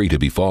of the tree to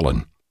be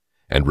fallen.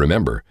 And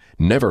remember,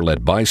 never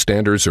let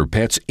bystanders or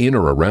pets in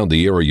or around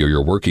the area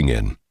you're working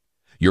in.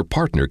 Your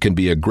partner can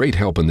be a great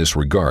help in this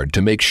regard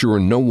to make sure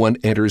no one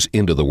enters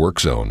into the work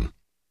zone.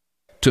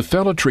 To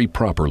fell a tree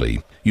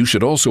properly, you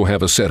should also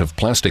have a set of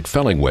plastic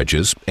felling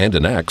wedges and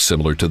an axe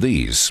similar to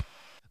these.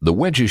 The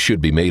wedges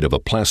should be made of a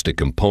plastic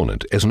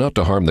component as not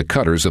to harm the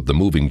cutters of the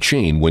moving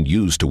chain when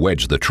used to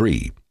wedge the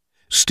tree.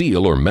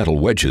 Steel or metal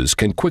wedges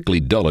can quickly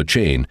dull a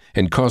chain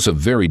and cause a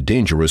very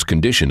dangerous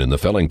condition in the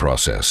felling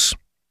process.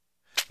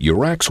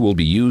 Your axe will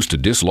be used to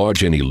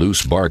dislodge any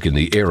loose bark in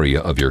the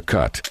area of your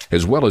cut,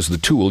 as well as the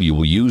tool you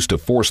will use to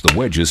force the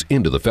wedges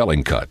into the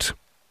felling cut.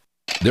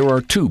 There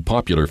are two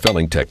popular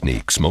felling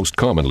techniques most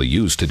commonly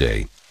used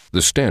today: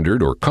 the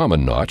standard or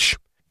common notch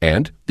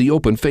and the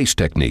open face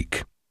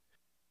technique.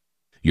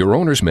 Your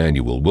owner's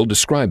manual will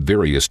describe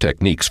various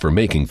techniques for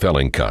making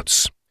felling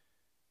cuts.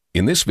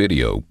 In this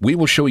video, we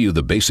will show you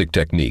the basic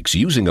techniques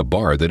using a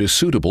bar that is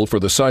suitable for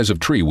the size of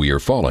tree we are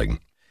falling.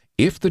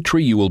 If the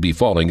tree you will be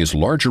falling is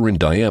larger in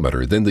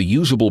diameter than the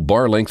usable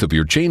bar length of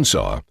your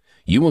chainsaw,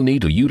 you will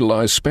need to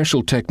utilize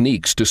special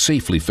techniques to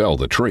safely fell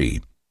the tree.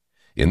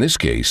 In this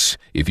case,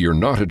 if you're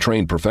not a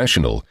trained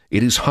professional,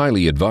 it is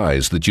highly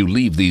advised that you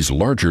leave these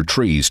larger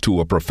trees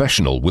to a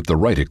professional with the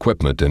right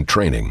equipment and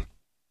training.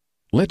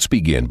 Let's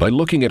begin by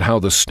looking at how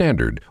the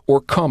standard or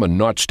common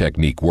notch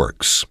technique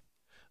works.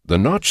 The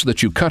notch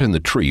that you cut in the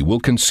tree will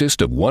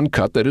consist of one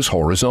cut that is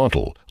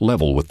horizontal,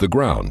 level with the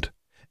ground,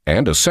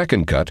 and a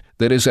second cut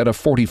that is at a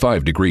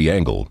 45-degree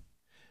angle.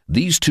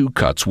 These two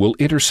cuts will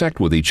intersect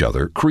with each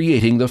other,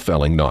 creating the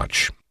felling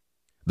notch.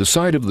 The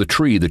side of the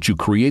tree that you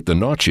create the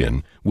notch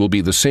in will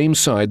be the same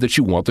side that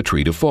you want the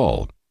tree to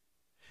fall.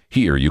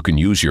 Here you can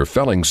use your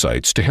felling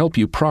sights to help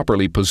you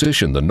properly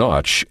position the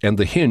notch and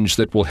the hinge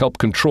that will help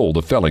control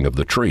the felling of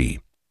the tree.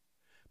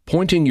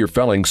 Pointing your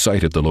felling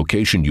sight at the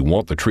location you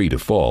want the tree to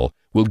fall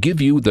will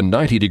give you the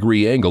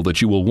 90-degree angle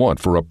that you will want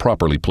for a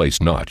properly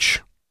placed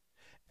notch.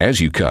 As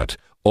you cut,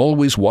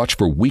 always watch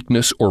for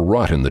weakness or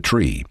rot in the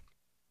tree.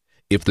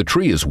 If the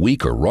tree is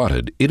weak or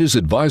rotted, it is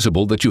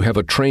advisable that you have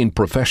a trained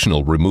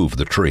professional remove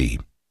the tree.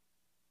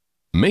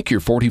 Make your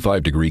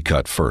 45-degree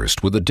cut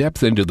first with a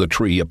depth into the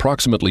tree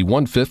approximately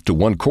 1/5 to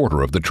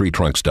 1/4 of the tree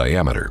trunk's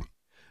diameter.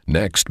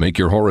 Next, make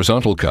your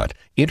horizontal cut,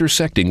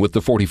 intersecting with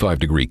the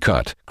 45-degree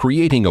cut,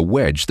 creating a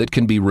wedge that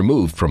can be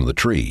removed from the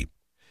tree.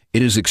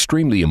 It is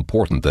extremely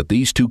important that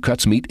these two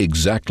cuts meet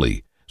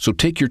exactly, so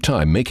take your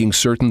time making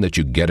certain that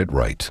you get it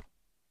right.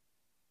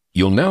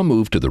 You'll now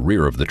move to the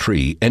rear of the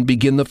tree and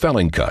begin the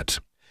felling cut.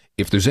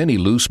 If there's any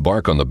loose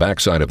bark on the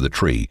backside of the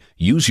tree,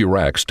 use your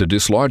axe to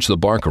dislodge the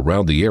bark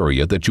around the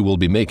area that you will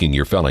be making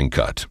your felling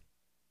cut.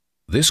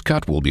 This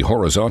cut will be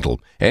horizontal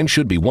and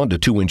should be 1 to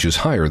 2 inches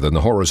higher than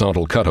the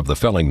horizontal cut of the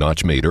felling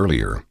notch made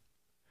earlier.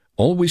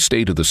 Always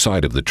stay to the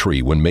side of the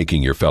tree when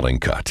making your felling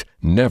cut.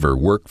 Never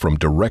work from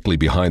directly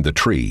behind the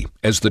tree,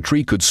 as the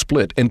tree could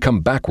split and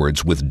come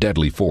backwards with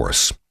deadly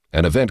force,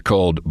 an event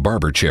called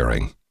barber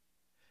chairing.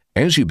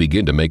 As you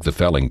begin to make the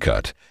felling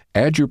cut,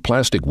 add your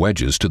plastic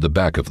wedges to the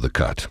back of the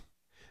cut.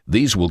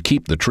 These will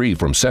keep the tree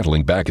from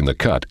settling back in the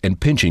cut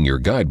and pinching your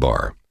guide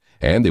bar,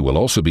 and they will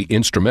also be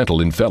instrumental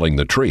in felling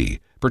the tree,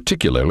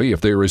 particularly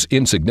if there is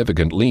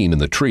insignificant lean in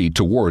the tree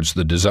towards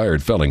the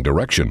desired felling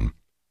direction.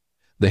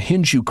 The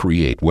hinge you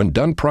create when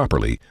done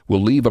properly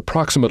will leave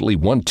approximately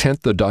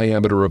 1/10 the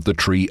diameter of the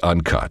tree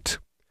uncut.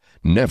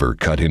 Never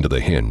cut into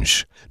the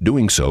hinge.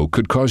 Doing so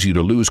could cause you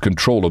to lose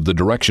control of the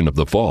direction of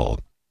the fall.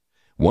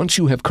 Once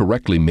you have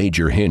correctly made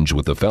your hinge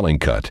with the felling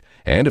cut,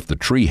 and if the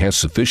tree has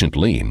sufficient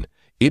lean,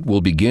 it will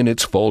begin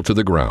its fall to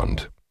the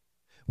ground.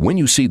 When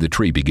you see the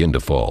tree begin to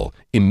fall,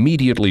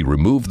 immediately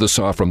remove the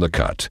saw from the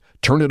cut,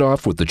 turn it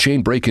off with the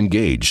chain brake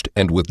engaged,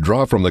 and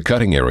withdraw from the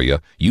cutting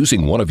area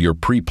using one of your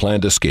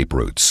pre-planned escape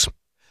routes.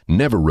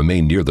 Never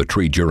remain near the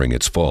tree during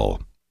its fall.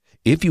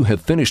 If you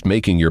have finished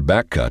making your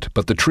back cut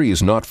but the tree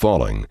is not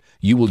falling,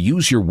 you will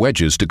use your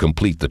wedges to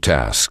complete the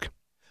task.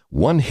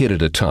 One hit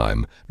at a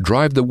time,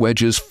 drive the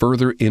wedges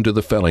further into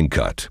the felling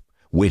cut,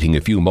 waiting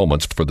a few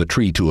moments for the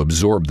tree to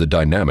absorb the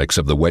dynamics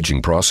of the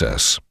wedging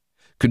process.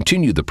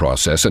 Continue the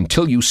process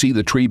until you see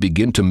the tree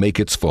begin to make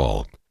its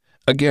fall.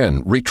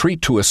 Again,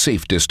 retreat to a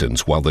safe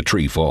distance while the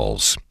tree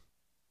falls.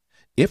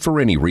 If for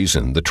any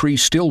reason the tree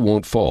still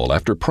won't fall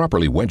after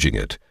properly wedging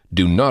it,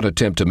 do not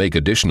attempt to make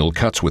additional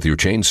cuts with your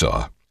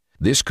chainsaw.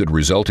 This could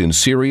result in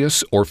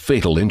serious or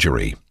fatal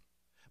injury.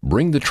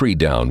 Bring the tree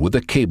down with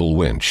a cable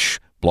winch,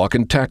 block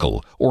and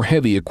tackle, or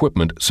heavy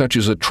equipment such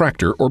as a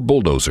tractor or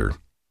bulldozer.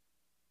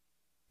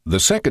 The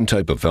second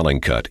type of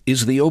felling cut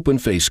is the open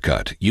face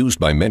cut used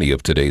by many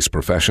of today's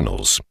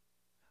professionals.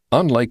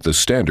 Unlike the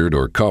standard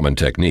or common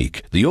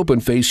technique, the open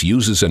face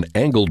uses an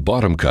angled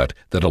bottom cut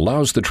that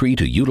allows the tree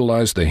to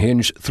utilize the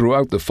hinge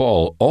throughout the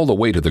fall all the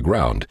way to the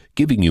ground,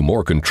 giving you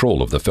more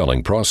control of the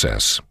felling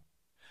process.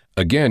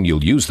 Again,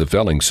 you'll use the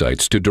felling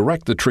sights to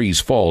direct the tree's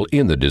fall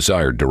in the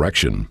desired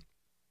direction.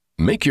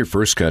 Make your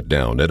first cut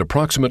down at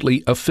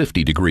approximately a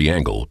 50-degree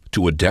angle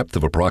to a depth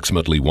of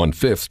approximately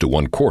 1/5 to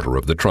 1/4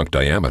 of the trunk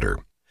diameter.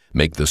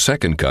 Make the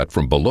second cut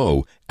from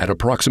below at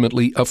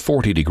approximately a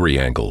 40-degree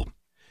angle.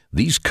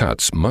 These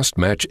cuts must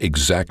match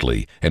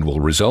exactly and will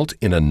result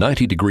in a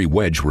 90-degree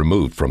wedge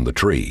removed from the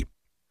tree.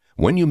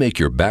 When you make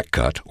your back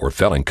cut or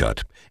felling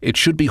cut, it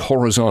should be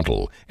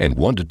horizontal and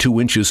 1 to 2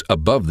 inches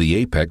above the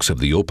apex of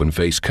the open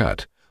face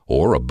cut,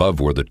 or above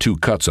where the two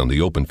cuts on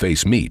the open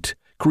face meet,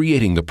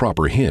 creating the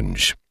proper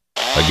hinge.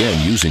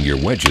 Again, using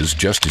your wedges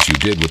just as you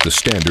did with the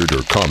standard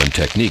or common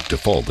technique to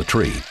fall the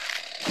tree.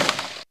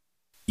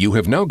 You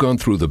have now gone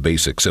through the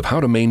basics of how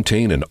to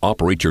maintain and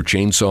operate your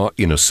chainsaw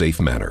in a safe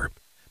manner.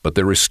 But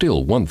there is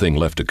still one thing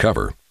left to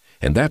cover,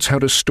 and that's how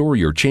to store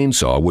your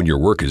chainsaw when your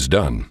work is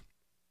done.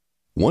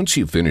 Once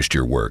you've finished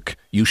your work,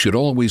 you should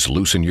always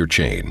loosen your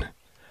chain.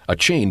 A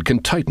chain can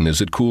tighten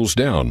as it cools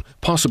down,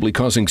 possibly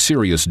causing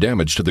serious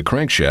damage to the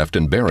crankshaft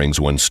and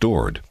bearings when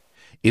stored.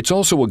 It's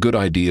also a good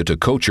idea to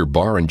coat your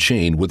bar and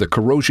chain with a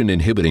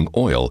corrosion-inhibiting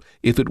oil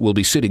if it will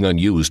be sitting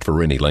unused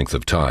for any length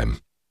of time.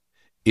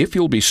 If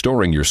you'll be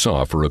storing your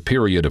saw for a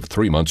period of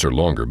 3 months or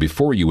longer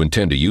before you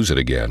intend to use it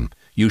again,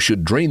 you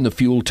should drain the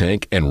fuel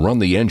tank and run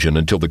the engine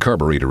until the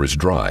carburetor is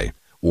dry,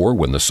 or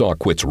when the saw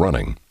quits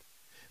running.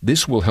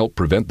 This will help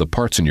prevent the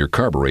parts in your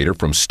carburetor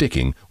from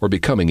sticking or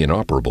becoming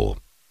inoperable.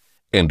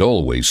 And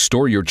always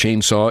store your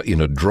chainsaw in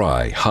a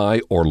dry,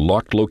 high, or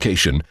locked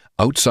location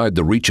outside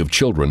the reach of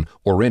children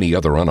or any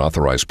other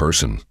unauthorized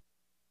person.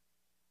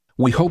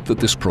 We hope that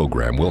this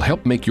program will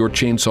help make your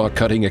chainsaw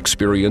cutting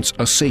experience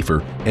a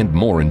safer and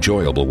more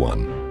enjoyable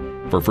one.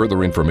 For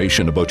further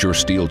information about your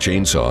Stihl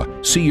chainsaw,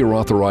 see your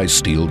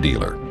authorized Stihl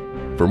dealer.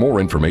 For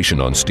more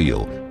information on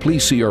Stihl,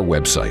 please see our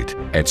website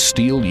at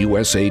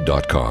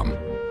stihlusa.com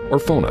or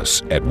phone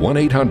us at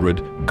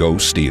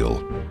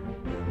 1-800-GO-STIHL.